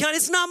bank account,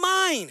 it's not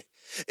mine.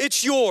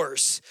 It's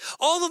yours.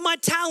 All of my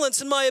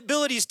talents and my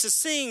abilities to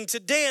sing, to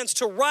dance,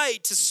 to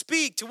write, to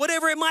speak, to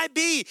whatever it might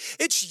be,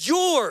 it's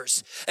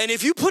yours. And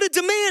if you put a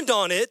demand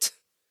on it,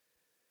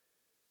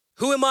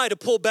 who am I to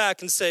pull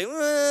back and say,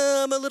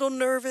 I'm a little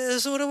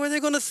nervous, what are they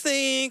going to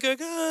think?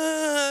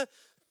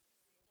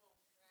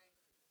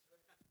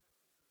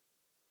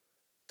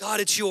 God,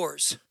 it's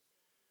yours.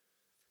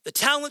 The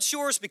talent's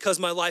yours because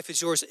my life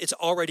is yours. It's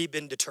already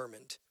been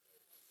determined.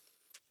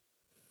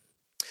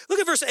 Look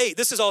at verse 8.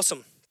 This is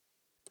awesome.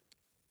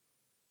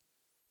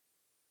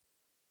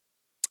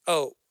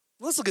 Oh,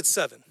 let's look at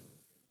 7.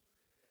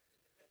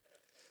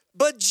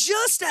 But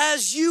just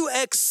as you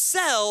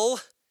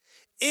excel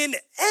in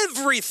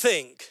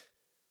everything,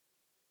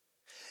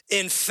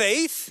 in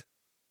faith,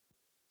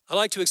 I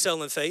like to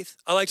excel in faith.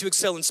 I like to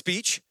excel in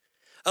speech.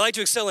 I like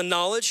to excel in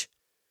knowledge,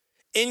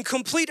 in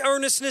complete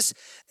earnestness,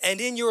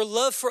 and in your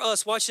love for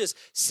us. Watch this.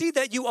 See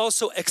that you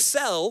also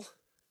excel.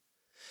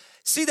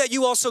 See that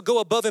you also go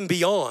above and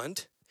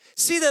beyond.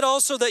 See that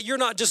also that you're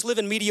not just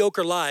living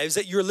mediocre lives,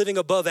 that you're living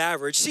above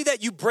average. See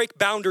that you break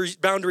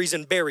boundaries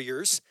and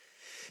barriers.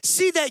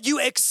 See that you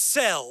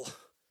excel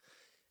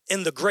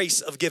in the grace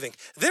of giving.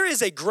 There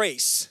is a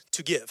grace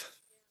to give.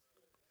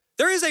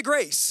 There is a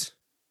grace.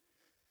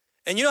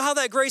 And you know how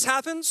that grace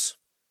happens?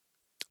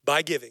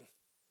 By giving.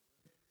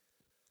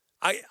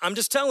 I'm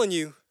just telling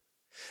you,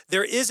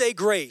 there is a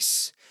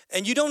grace.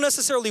 And you don't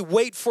necessarily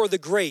wait for the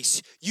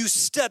grace. You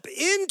step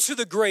into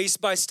the grace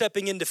by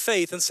stepping into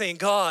faith and saying,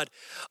 God,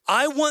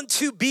 I want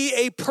to be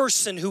a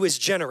person who is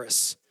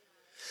generous.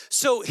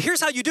 So here's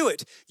how you do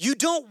it. You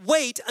don't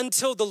wait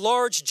until the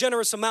large,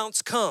 generous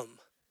amounts come.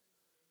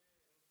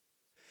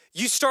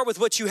 You start with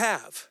what you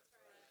have.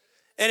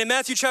 And in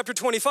Matthew chapter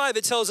 25,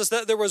 it tells us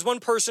that there was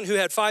one person who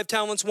had 5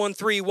 talents, 1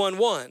 3, 1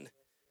 1.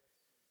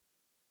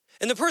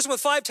 And the person with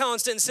 5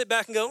 talents didn't sit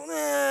back and go,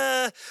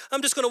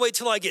 I'm just going to wait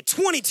till I get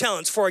 20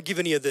 talents before I give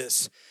any of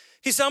this.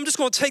 He said, I'm just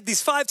going to take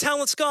these 5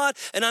 talents, God,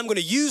 and I'm going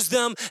to use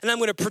them, and I'm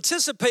going to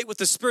participate with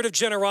the spirit of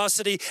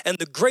generosity, and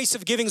the grace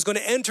of giving is going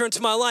to enter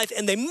into my life.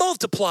 And they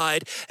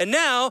multiplied, and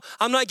now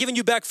I'm not giving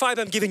you back 5,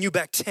 I'm giving you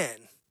back 10.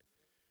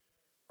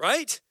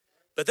 Right?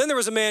 But then there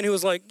was a man who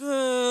was like,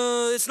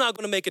 it's not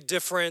going to make a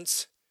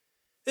difference.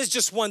 It's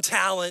just 1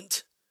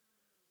 talent.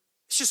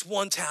 It's just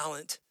 1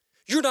 talent.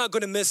 You're not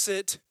going to miss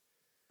it.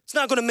 It's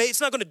not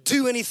going to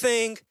do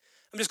anything.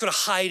 I'm just going to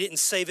hide it and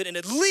save it, and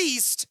at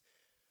least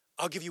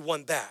I'll give you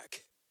 1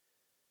 back.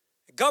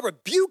 God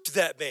rebuked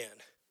that man,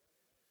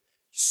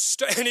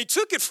 and he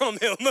took it from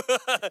him.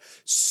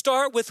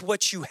 Start with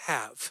what you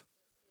have.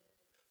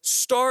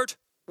 Start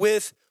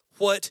with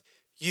what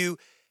you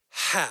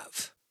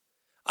have.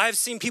 I've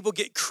seen people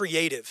get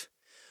creative.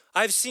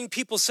 I've seen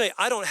people say,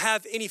 I don't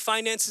have any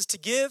finances to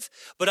give,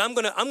 but I'm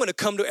gonna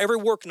come to every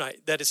work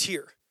night that is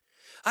here.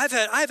 I've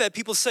had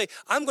people say,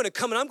 I'm going to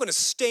come and I'm going to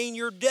stain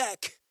your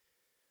deck.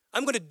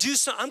 I'm going to do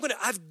something.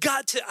 I've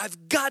got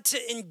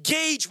to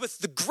engage with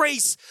the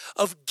grace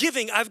of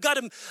giving. I've got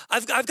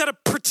to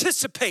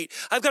participate.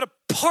 I've got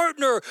to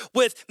partner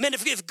with, man,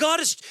 if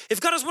God is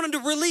wanting to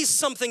release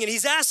something and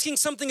he's asking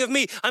something of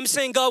me, I'm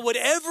saying, God,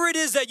 whatever it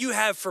is that you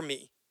have for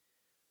me,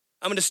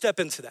 I'm going to step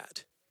into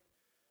that.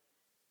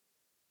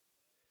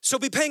 So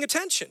be paying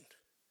attention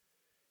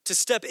to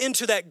step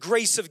into that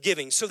grace of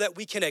giving so that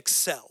we can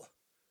excel.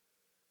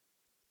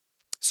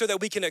 So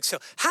that we can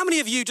excel. How many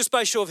of you, just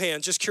by show of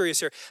hands, just curious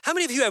here, how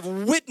many of you have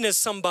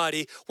witnessed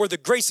somebody where the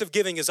grace of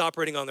giving is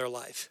operating on their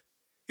life?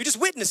 You just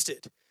witnessed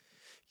it.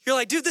 You're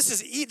like, dude, it's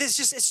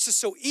just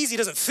so easy. It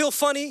doesn't feel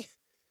funny.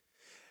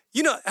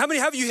 You know, how many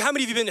of you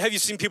have you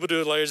seen people do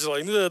it like, just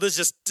like,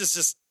 this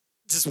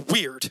just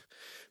weird,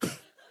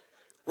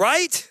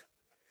 right?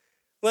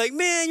 Like,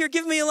 man, you're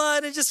giving me a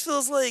lot. It just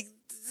feels like,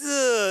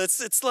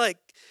 it's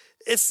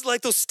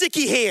like those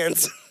sticky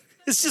hands.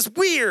 It's just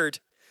weird.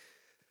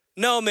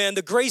 No, man,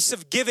 the grace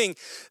of giving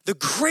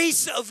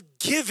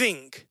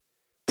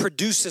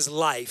produces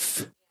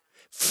life,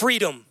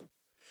 freedom,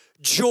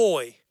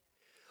 joy.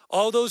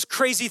 All those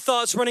crazy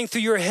thoughts running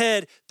through your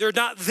head, they're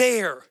not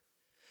there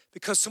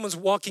because someone's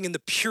walking in the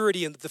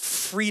purity and the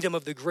freedom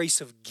of the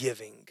grace of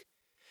giving.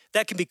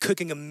 That can be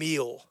cooking a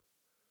meal.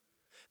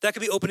 That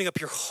could be opening up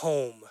your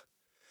home.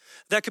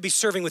 That could be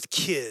serving with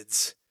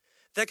kids.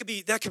 That could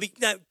be.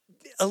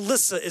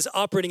 Alyssa is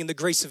operating in the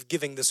grace of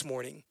giving this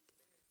morning.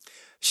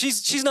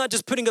 She's not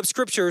just putting up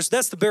scriptures.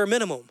 That's the bare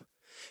minimum.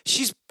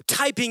 She's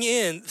typing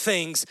in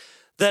things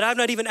that I've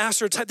not even asked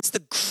her to type. It's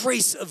the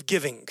grace of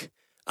giving.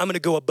 I'm going to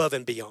go above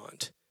and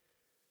beyond.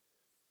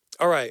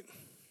 All right.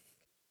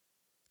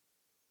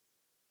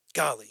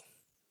 Golly,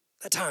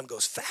 that time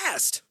goes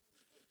fast.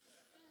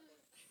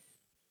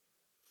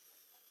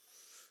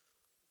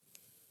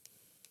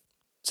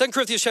 Second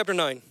Corinthians chapter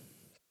 9.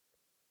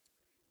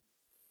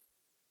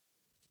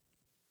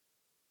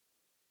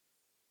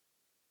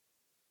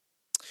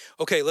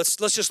 Okay, let's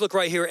just look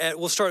right here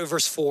we'll start at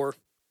verse 4.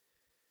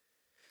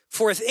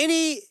 For if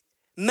any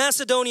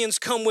Macedonians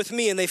come with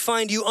me and they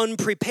find you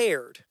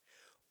unprepared,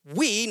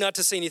 we, not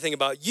to say anything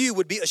about you,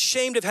 would be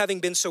ashamed of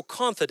having been so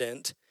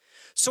confident.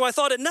 So I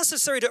thought it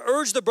necessary to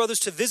urge the brothers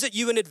to visit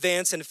you in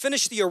advance and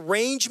finish the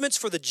arrangements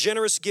for the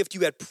generous gift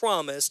you had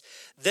promised.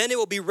 Then it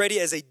will be ready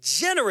as a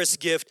generous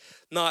gift,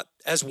 not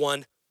as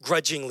one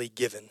grudgingly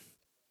given.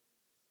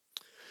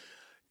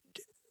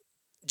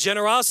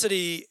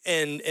 Generosity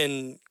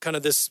and kind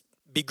of this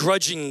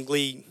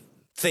begrudgingly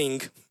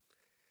thing,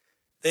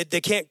 they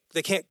can't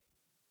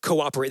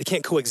cooperate, they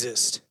can't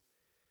coexist.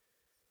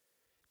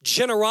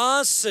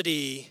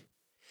 Generosity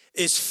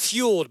is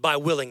fueled by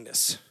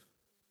willingness.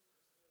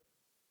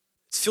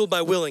 It's fueled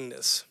by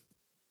willingness,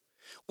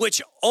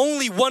 which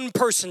only one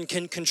person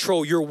can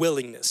control your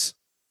willingness.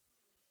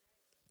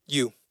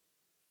 You.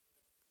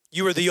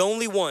 You are the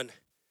only one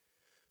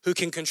who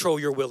can control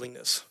your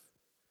willingness.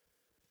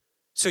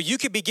 So you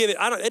could be giving,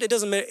 it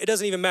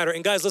doesn't even matter.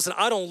 And guys, listen,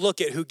 I don't look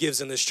at who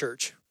gives in this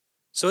church.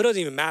 So it doesn't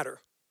even matter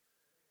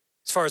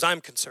as far as I'm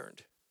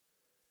concerned.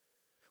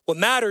 What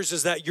matters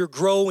is that you're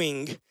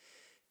growing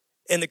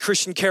in the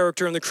Christian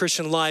character and the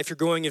Christian life. You're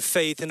growing in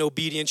faith and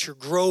obedience. You're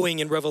growing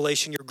in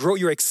revelation.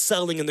 You're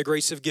excelling in the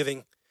grace of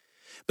giving.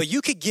 But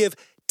you could give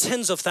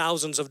tens of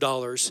thousands of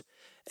dollars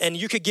and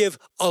you could give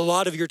a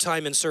lot of your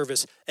time in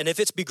service. And if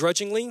it's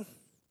begrudgingly,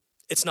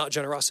 it's not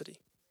generosity.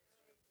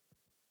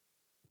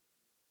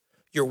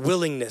 Your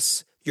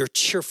willingness, your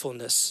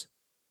cheerfulness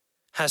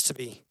has to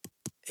be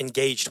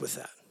engaged with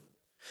that.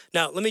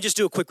 Now, let me just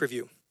do a quick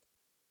review.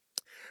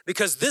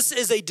 Because this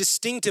is a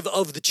distinctive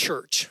of the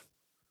church.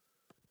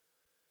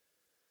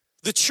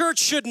 The church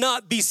should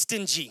not be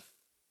stingy.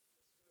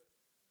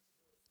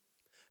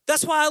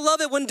 That's why I love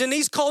it when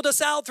Denise called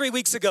us out 3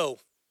 weeks ago.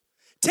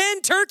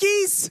 10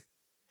 turkeys?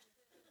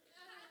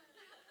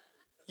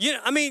 You know,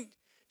 I mean,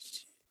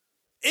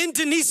 in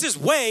Denise's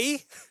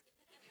way,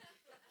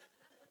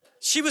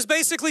 she was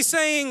basically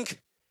saying,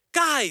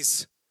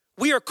 guys,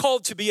 we are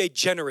called to be a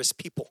generous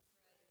people.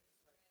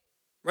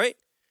 Right?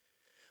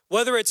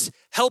 Whether it's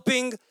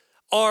helping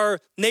our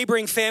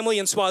neighboring family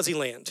in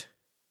Swaziland,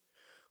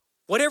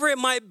 whatever it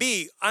might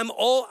be, I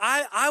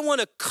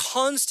want to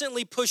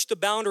constantly push the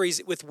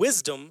boundaries with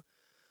wisdom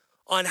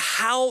on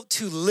how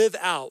to live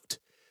out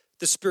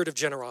the spirit of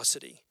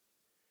generosity.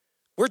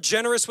 We're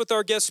generous with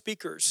our guest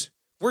speakers.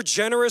 We're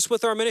generous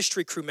with our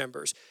ministry crew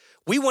members.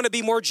 We want to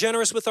be more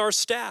generous with our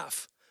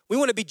staff. We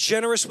want to be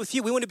generous with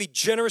you. We want to be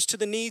generous to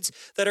the needs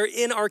that are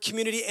in our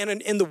community and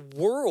in the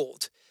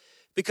world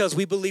because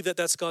we believe that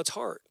that's God's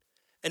heart.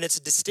 And it's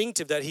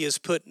distinctive that he has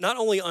put not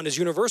only on his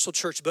universal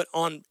church, but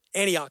on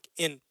Antioch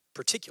in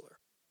particular.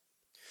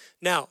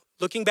 Now,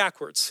 looking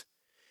backwards,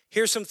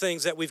 here's some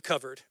things that we've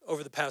covered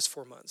over the past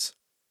 4 months.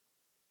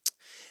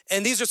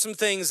 And these are some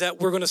things that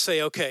we're going to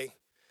say, okay,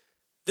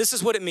 this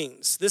is what it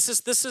means. This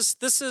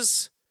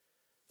is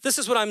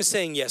what I'm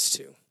saying yes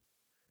to.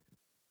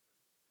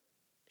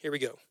 Here we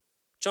go.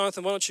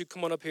 Jonathan, why don't you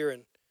come on up here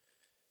and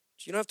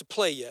you don't have to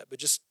play yet, but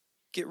just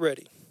get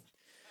ready.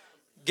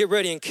 Get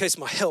ready in case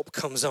my help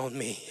comes on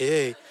me.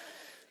 Hey.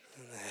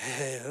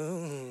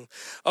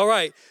 All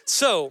right.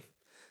 So,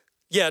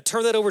 yeah,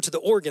 turn that over to the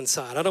organ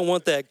side. I don't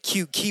want that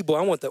cute keyboard.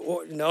 I want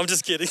no, I'm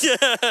just kidding.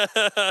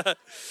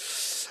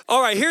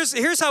 All right,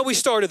 here's how we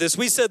started this.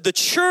 We said the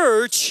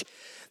church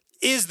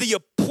is the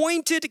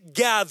appointed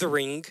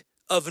gathering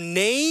of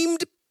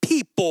named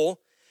people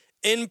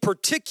in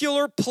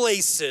particular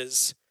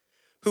places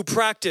who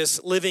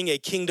practice living a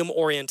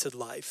kingdom-oriented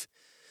life.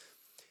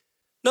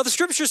 Now, the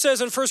scripture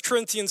says in 1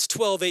 Corinthians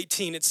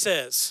 12:18, it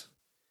says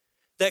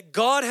that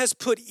God has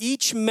put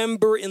each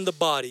member in the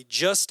body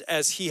just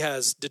as he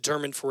has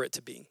determined for it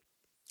to be.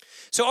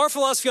 So our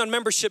philosophy on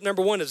membership,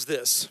 number one, is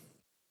this.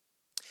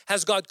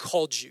 Has God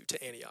called you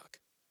to Antioch?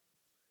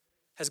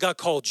 Has God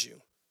called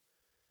you?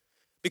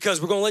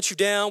 because we're going to let you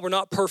down. We're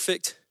not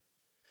perfect.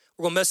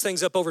 We're going to mess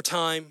things up over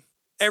time.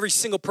 Every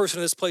single person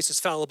in this place is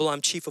fallible.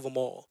 I'm chief of them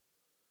all.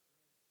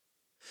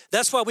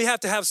 That's why we have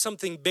to have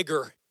something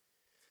bigger.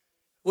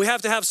 We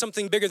have to have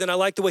something bigger than I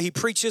like the way he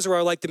preaches, or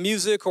I like the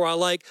music, or I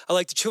like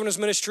the children's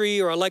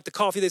ministry, or I like the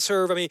coffee they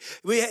serve. I mean,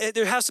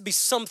 there has to be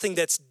something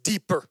that's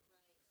deeper.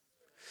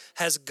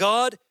 Has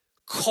God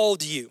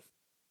called you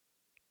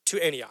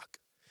to Antioch?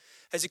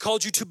 Has he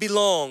called you to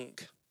belong?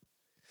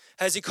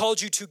 Has he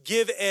called you to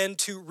give and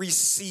to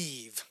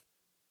receive?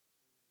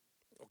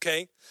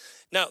 Okay?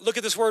 Now, look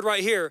at this word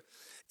right here.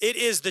 It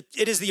is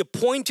the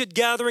appointed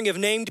gathering of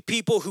named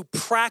people who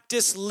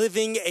practice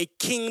living a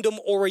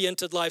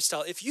kingdom-oriented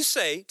lifestyle. If you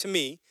say to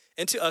me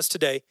and to us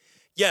today,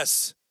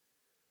 yes,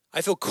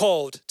 I feel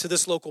called to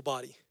this local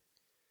body,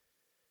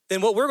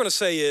 then what we're going to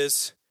say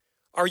is,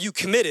 are you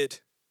committed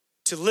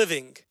to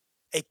living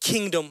a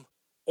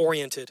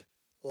kingdom-oriented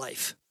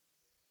life?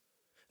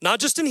 Not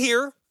just in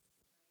here.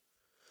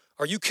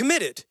 Are you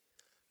committed?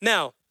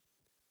 Now,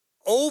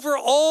 over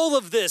all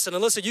of this, and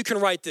Alyssa, you can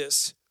write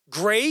this,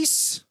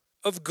 grace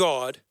of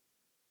God,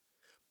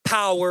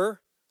 power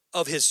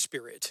of his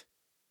Spirit.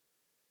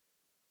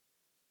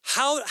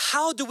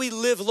 How do we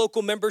live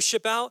local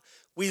membership out?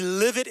 We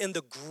live it in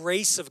the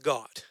grace of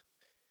God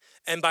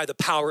and by the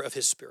power of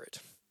his Spirit.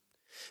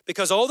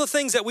 Because all the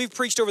things that we've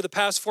preached over the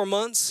past 4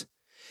 months,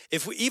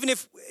 even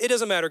if it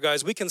doesn't matter,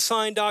 guys, we can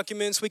sign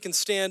documents, we can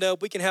stand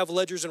up, we can have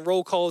ledgers and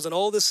roll calls and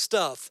all this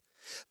stuff.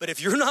 But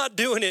if you're not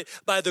doing it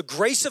by the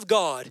grace of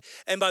God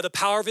and by the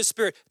power of his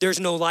Spirit,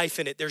 there's no life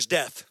in it. There's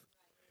death.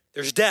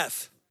 There's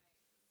death.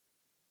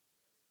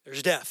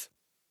 There's death.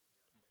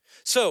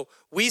 So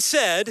we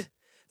said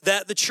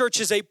that the church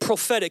is a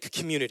prophetic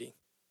community.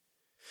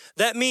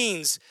 That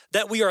means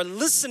that we are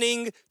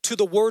listening to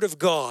the word of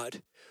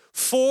God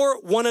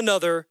for one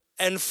another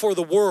and for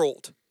the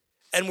world,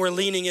 and we're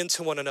leaning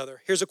into one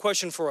another. Here's a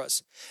question for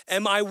us.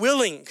 Am I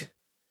willing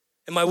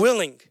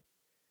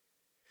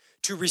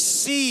to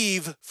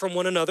receive from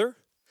one another?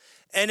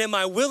 And am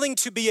I willing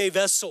to be a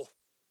vessel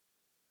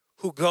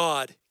who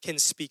God can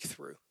speak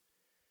through?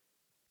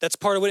 That's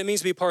part of what it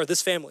means to be a part of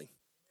this family.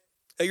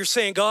 That you're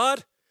saying,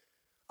 God,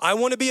 I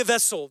want to be a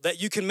vessel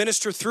that you can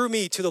minister through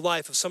me to the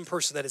life of some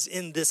person that is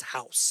in this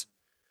house.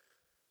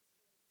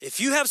 If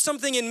you have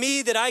something in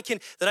me that I can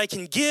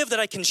give, that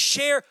I can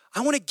share, I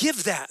want to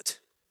give that.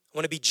 I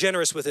want to be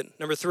generous with it.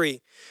 Number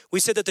 3, we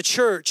said that the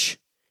church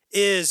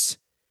is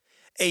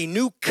a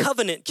new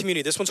covenant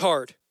community. This one's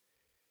hard.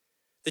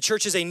 The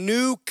church is a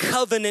new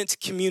covenant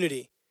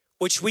community,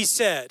 which we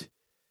said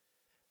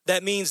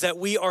that means that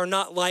we are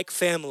not like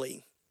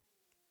family.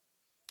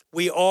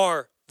 We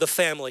are the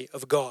family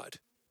of God.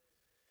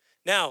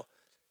 Now,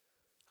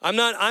 I'm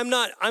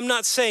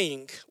not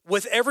saying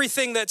with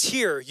everything that's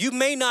here, you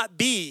may not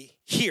be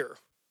here.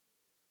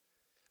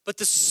 But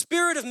the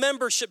spirit of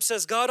membership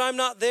says, God, I'm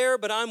not there,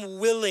 but I'm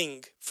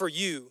willing for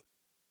you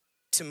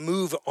to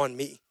move on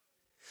me.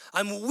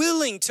 I'm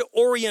willing to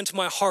orient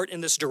my heart in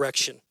this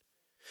direction.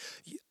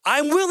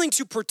 I'm willing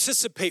to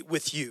participate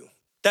with you.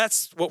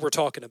 That's what we're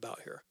talking about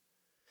here.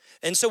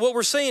 And so what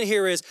we're saying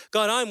here is,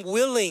 God, I'm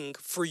willing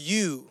for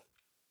you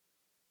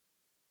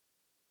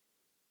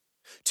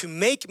to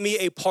make me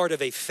a part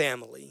of a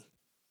family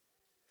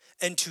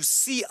and to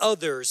see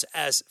others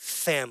as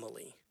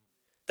family.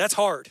 That's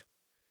hard.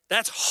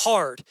 That's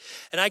hard.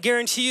 And I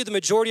guarantee you the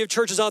majority of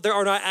churches out there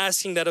are not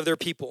asking that of their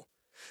people.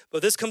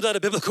 But this comes out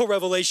of biblical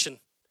revelation,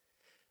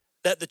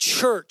 that the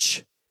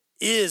church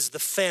is the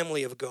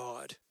family of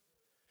God.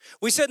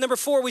 We said, number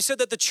 4, we said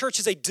that the church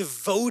is a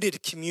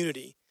devoted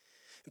community.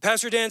 And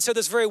Pastor Dan said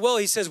this very well.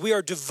 He says we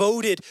are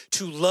devoted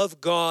to love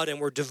God and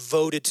we're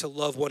devoted to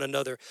love one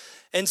another.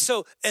 And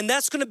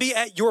that's going to be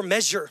at your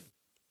measure.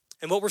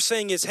 And what we're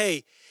saying is,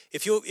 hey,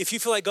 if you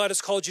feel like God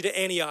has called you to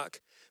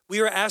Antioch, we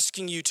are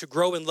asking you to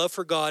grow in love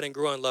for God and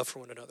grow in love for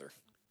one another.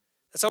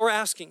 That's all we're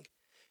asking,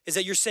 is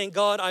that you're saying,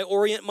 God, I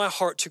orient my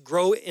heart to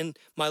grow in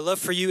my love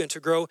for you and to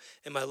grow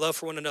in my love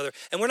for one another.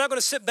 And we're not going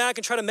to sit back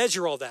and try to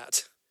measure all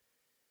that.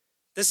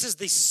 This is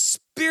the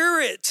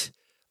Spirit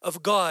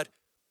of God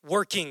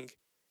working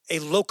a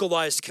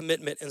localized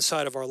commitment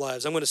inside of our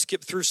lives. I'm going to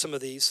skip through some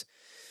of these.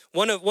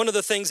 One of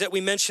the things that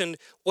we mentioned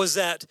was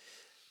that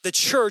the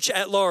church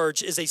at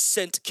large is a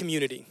sent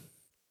community.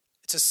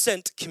 It's a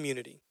sent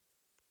community.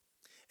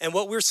 And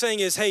what we're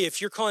saying is, hey,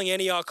 if you're calling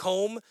Antioch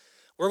home,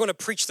 we're going to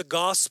preach the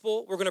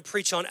gospel. We're going to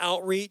preach on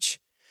outreach.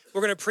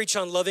 We're going to preach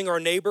on loving our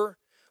neighbor.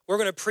 We're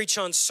going to preach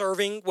on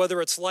serving, whether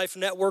it's Life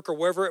Network or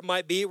wherever it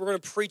might be. We're going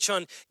to preach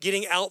on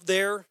getting out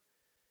there.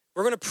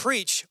 We're going to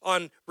preach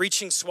on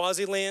reaching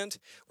Swaziland.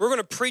 We're going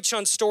to preach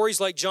on stories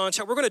like John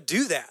Chapter. We're going to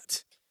do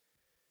that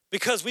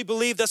because we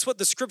believe that's what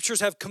the scriptures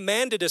have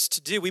commanded us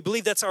to do. We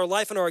believe that's our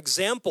life and our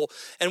example.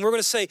 And we're going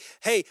to say,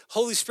 hey,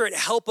 Holy Spirit,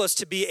 help us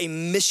to be a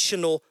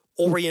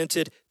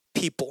missional-oriented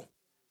people.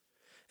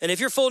 And if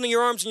you're folding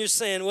your arms and you're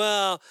saying,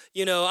 well,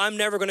 I'm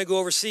never going to go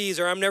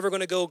overseas or I'm never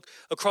going to go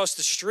across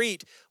the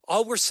street,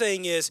 all we're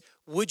saying is,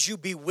 would you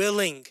be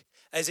willing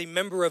as a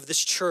member of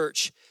this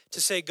church to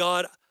say,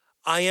 God,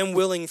 I am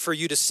willing for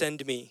you to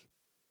send me.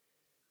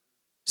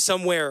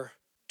 somewhere,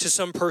 to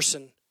some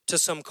person, to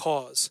some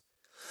cause.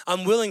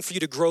 I'm willing for you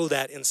to grow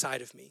that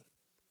inside of me.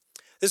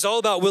 This is all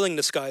about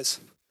willingness, guys.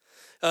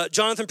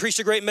 Jonathan preached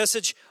a great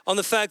message on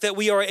the fact that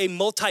we are a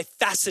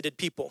multifaceted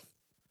people.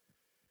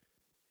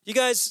 You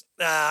guys,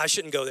 I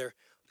shouldn't go there.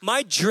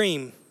 My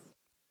dream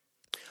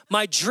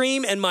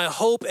and my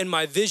hope and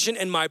my vision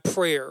and my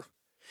prayer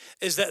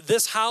is that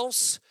this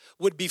house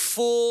would be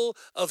full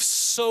of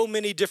so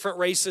many different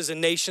races and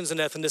nations and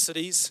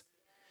ethnicities.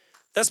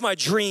 That's my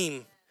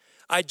dream.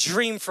 I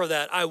dream for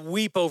that. I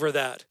weep over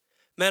that.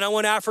 Man, I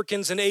want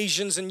Africans and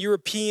Asians and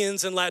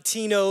Europeans and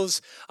Latinos.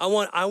 I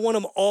want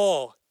them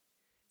all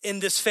in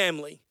this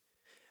family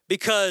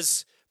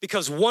because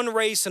one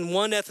race and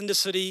one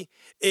ethnicity,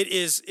 it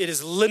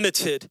is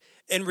limited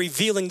in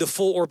revealing the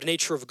full orb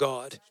nature of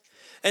God.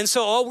 And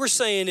so all we're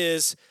saying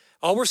is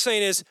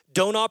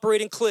don't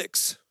operate in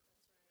cliques.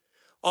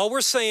 All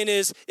we're saying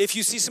is if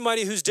you see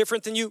somebody who's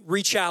different than you,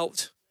 reach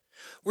out.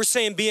 We're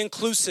saying be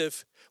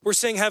inclusive. We're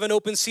saying have an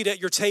open seat at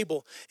your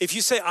table. If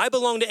you say, I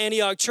belong to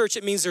Antioch Church,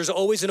 it means there's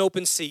always an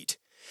open seat.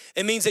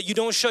 It means that you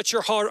don't shut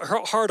your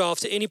heart off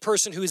to any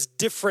person who is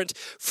different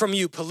from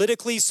you,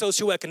 politically,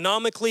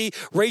 socioeconomically,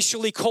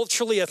 racially,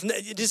 culturally.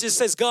 It just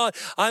says, God,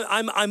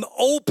 I'm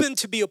open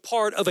to be a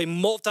part of a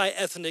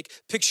multi-ethnic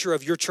picture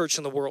of your church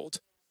in the world.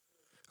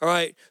 All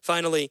right,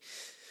 finally,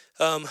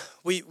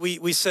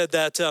 we said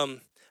that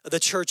the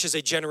church is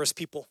a generous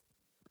people.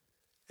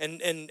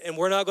 And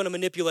we're not going to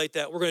manipulate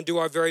that. We're going to do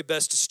our very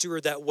best to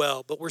steward that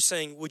well. But we're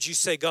saying, would you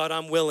say, God,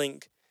 I'm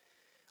willing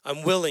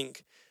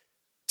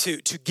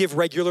to give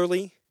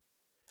regularly.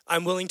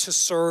 I'm willing to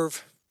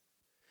serve.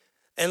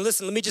 And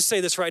listen, let me just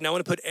say this right now. I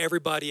want to put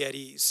everybody at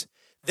ease.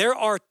 There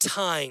are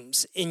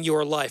times in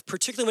your life,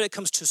 particularly when it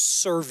comes to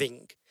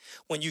serving,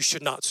 when you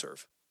should not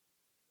serve.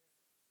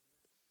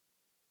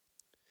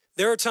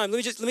 There are times,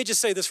 let me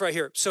just say this right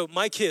here. So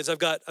my kids, I've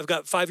got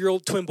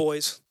 5-year-old twin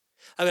boys.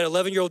 I've got an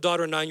 11-year-old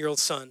daughter and 9-year-old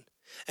son.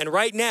 And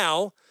right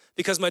now,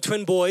 because my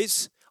twin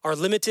boys are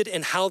limited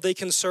in how they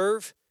can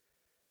serve,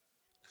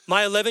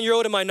 my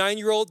 11-year-old and my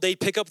 9-year-old, they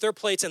pick up their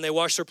plates and they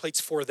wash their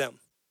plates for them.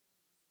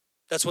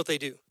 That's what they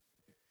do.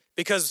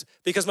 Because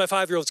my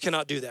 5-year-olds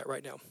cannot do that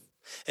right now.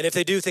 And if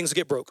they do, things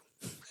get broke.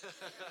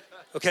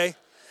 Okay?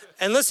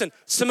 And listen,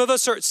 some of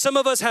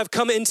us have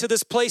come into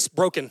this place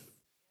broken.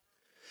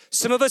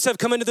 Some of us have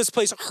come into this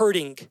place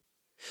hurting.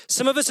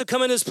 Some of us have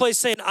come into this place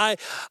saying,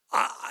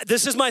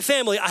 this is my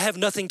family. I have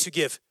nothing to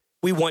give.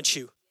 We want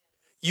you.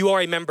 You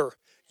are a member.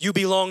 You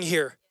belong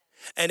here.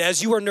 And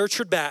as you are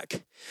nurtured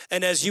back,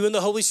 and as you and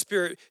the Holy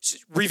Spirit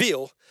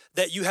reveal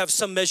that you have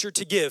some measure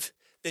to give,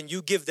 then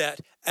you give that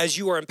as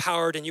you are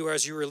empowered and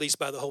as you are released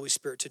by the Holy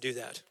Spirit to do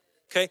that.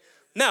 Okay?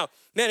 Now,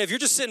 man, if you're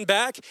just sitting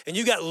back and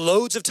you got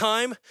loads of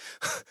time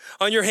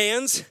on your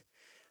hands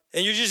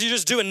and you're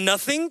just doing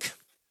nothing,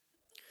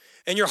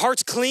 and your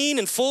heart's clean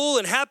and full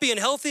and happy and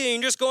healthy,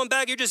 and you're just going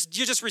back, you're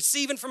just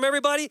receiving from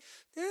everybody,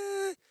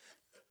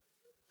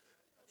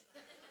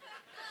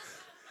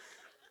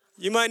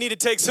 you might need to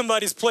take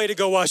somebody's plate to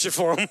go wash it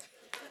for them.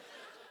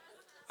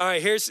 All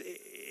right, here's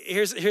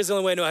the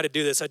only way I know how to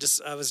do this.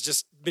 I was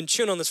just been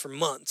chewing on this for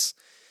months.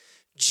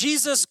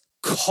 Jesus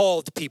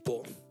called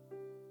people.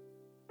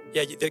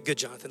 Yeah, good,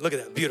 Jonathan. Look at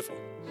that, beautiful.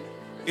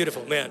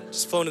 Beautiful, man,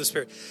 just flowing in the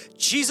Spirit.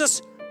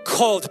 Jesus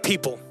called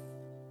people.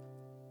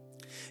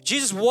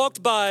 Jesus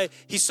walked by,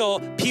 he saw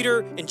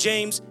Peter and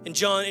James and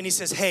John, and he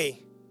says,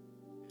 hey,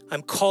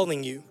 I'm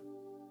calling you.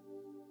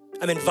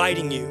 I'm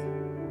inviting you.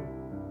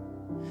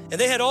 And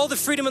they had all the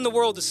freedom in the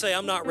world to say,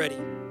 I'm not ready.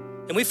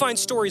 And we find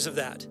stories of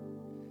that.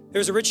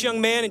 There's a rich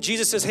young man, and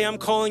Jesus says, hey, I'm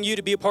calling you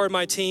to be a part of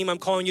my team. I'm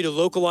calling you to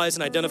localize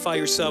and identify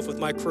yourself with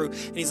my crew.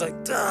 And he's like,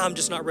 I'm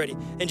just not ready.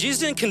 And Jesus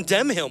didn't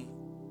condemn him.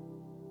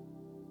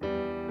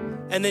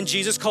 And then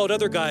Jesus called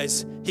other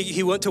guys.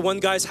 He went to one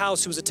guy's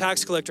house who was a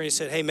tax collector, and he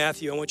said, hey,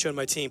 Matthew, I want you on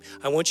my team.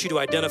 I want you to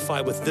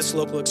identify with this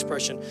local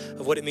expression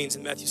of what it means.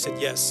 And Matthew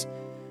said, yes.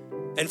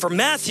 And for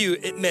Matthew,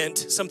 it meant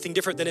something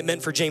different than it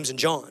meant for James and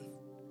John.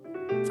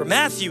 For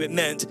Matthew, it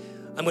meant,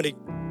 I'm going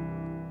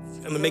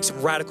to make some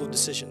radical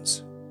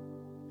decisions.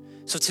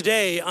 So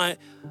today, I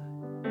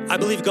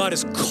believe God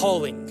is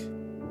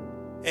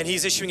calling, and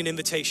he's issuing an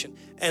invitation.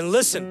 And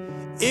listen,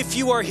 if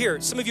you are here,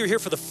 some of you are here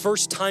for the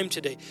first time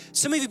today.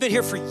 Some of you have been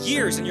here for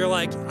years, and you're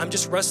like, I'm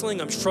just wrestling,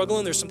 I'm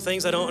struggling. There's some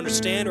things I don't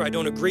understand or I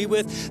don't agree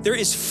with. There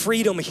is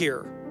freedom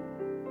here.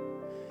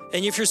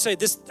 And if you're saying,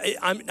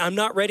 I'm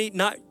not ready,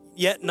 not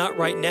yet, not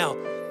right now,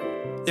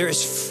 there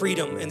is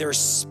freedom and there is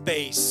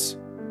space.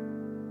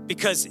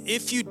 Because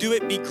if you do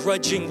it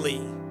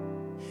begrudgingly,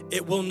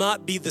 it will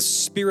not be the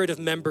spirit of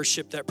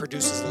membership that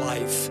produces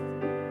life.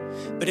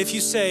 But if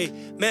you say,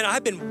 man,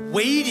 I've been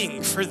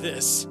waiting for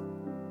this,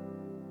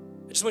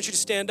 I just want you to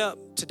stand up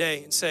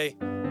today and say,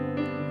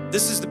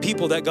 this is the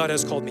people that God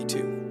has called me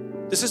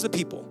to. This is the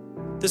people.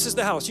 This is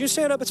the house. You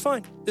stand up, it's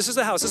fine. This is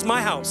the house. This is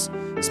my house.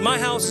 It's my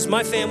house. It's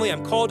my family.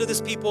 I'm called to this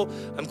people.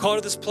 I'm called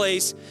to this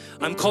place.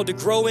 I'm called to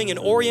growing and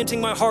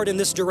orienting my heart in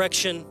this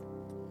direction.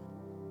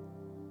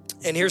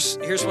 And here's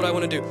what I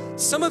want to do.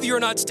 Some of you are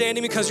not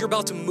standing because you're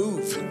about to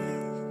move.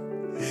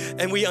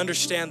 And we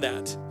understand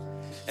that.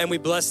 And we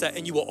bless that.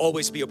 And you will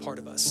always be a part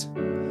of us.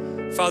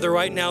 Father,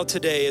 right now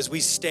today, as we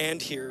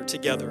stand here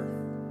together,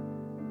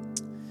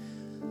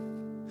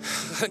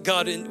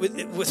 God,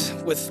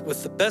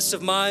 with the best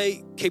of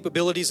my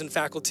capabilities and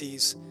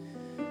faculties,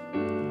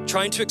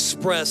 trying to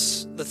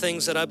express the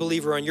things that I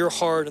believe are on your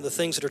heart and the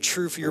things that are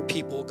true for your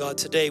people, God,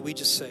 today we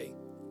just say,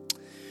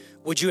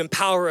 would you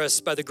empower us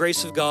by the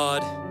grace of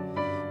God,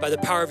 by the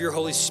power of your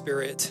Holy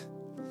Spirit,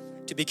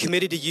 to be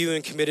committed to you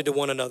and committed to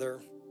one another?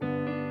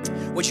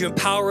 Would you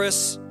empower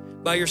us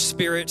by your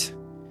Spirit,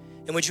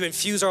 and would you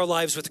infuse our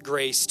lives with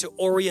grace to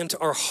orient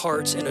our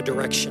hearts in a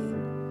direction?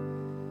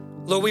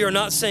 Lord, we are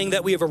not saying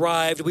that we have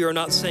arrived. We are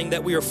not saying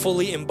that we are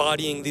fully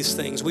embodying these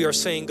things. We are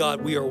saying,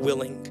 God, we are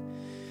willing.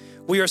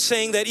 We are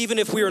saying that even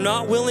if we are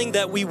not willing,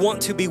 that we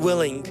want to be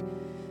willing,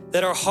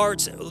 that our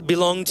hearts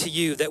belong to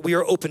you, that we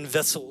are open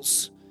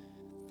vessels.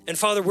 And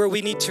Father, where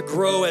we need to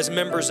grow as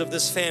members of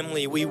this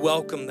family, we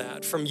welcome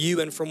that from you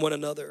and from one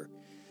another.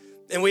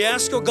 And we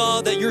ask, oh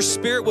God, that your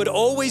Spirit would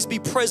always be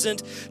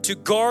present to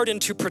guard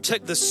and to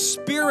protect the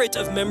spirit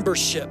of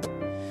membership,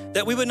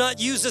 that we would not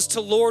use this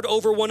to lord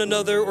over one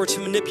another or to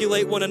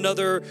manipulate one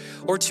another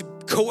or to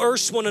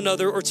coerce one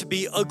another or to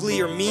be ugly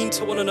or mean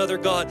to one another,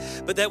 God,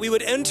 but that we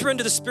would enter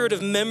into the spirit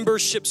of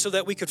membership so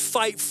that we could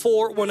fight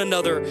for one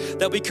another,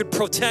 that we could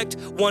protect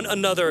one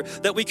another,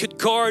 that we could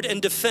guard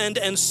and defend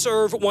and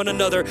serve one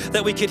another,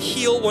 that we could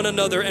heal one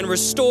another and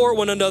restore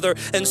one another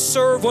and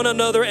serve one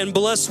another and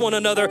bless one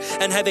another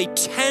and have a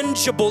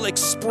tangible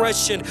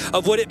expression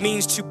of what it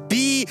means to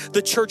be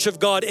the church of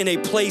God in a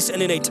place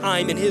and in a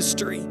time in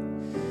history.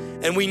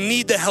 And we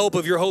need the help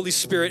of your Holy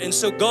Spirit. And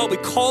so, God, we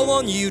call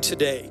on you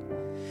today.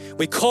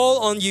 We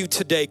call on you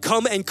today.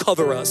 Come and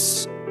cover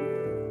us.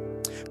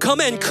 Come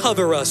and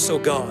cover us, oh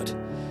God.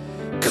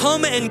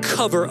 Come and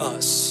cover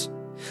us.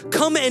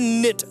 Come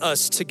and knit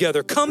us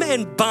together. Come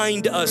and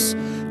bind us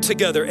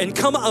together. And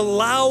come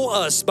allow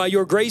us by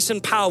your grace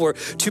and power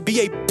to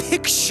be a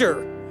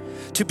picture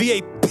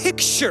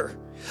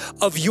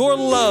of your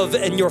love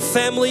and your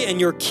family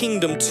and your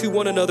kingdom to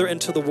one another and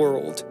to the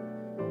world.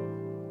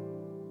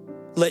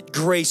 Let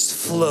grace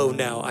flow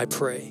now, I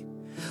pray.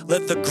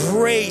 Let the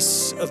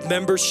grace of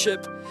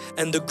membership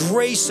and the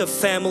grace of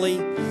family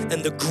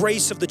and the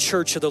grace of the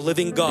church of the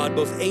living God,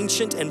 both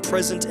ancient and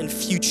present and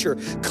future,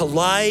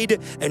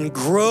 collide and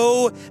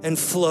grow and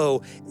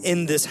flow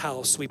in this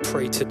house, we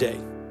pray today.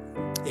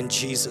 In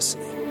Jesus'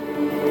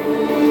 name.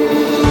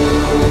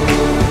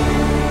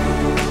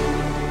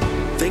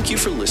 Thank you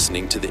for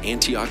listening to the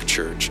Antioch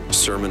Church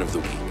Sermon of the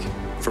Week.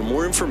 For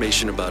more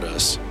information about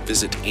us,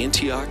 visit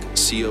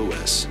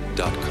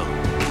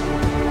antiochcos.com.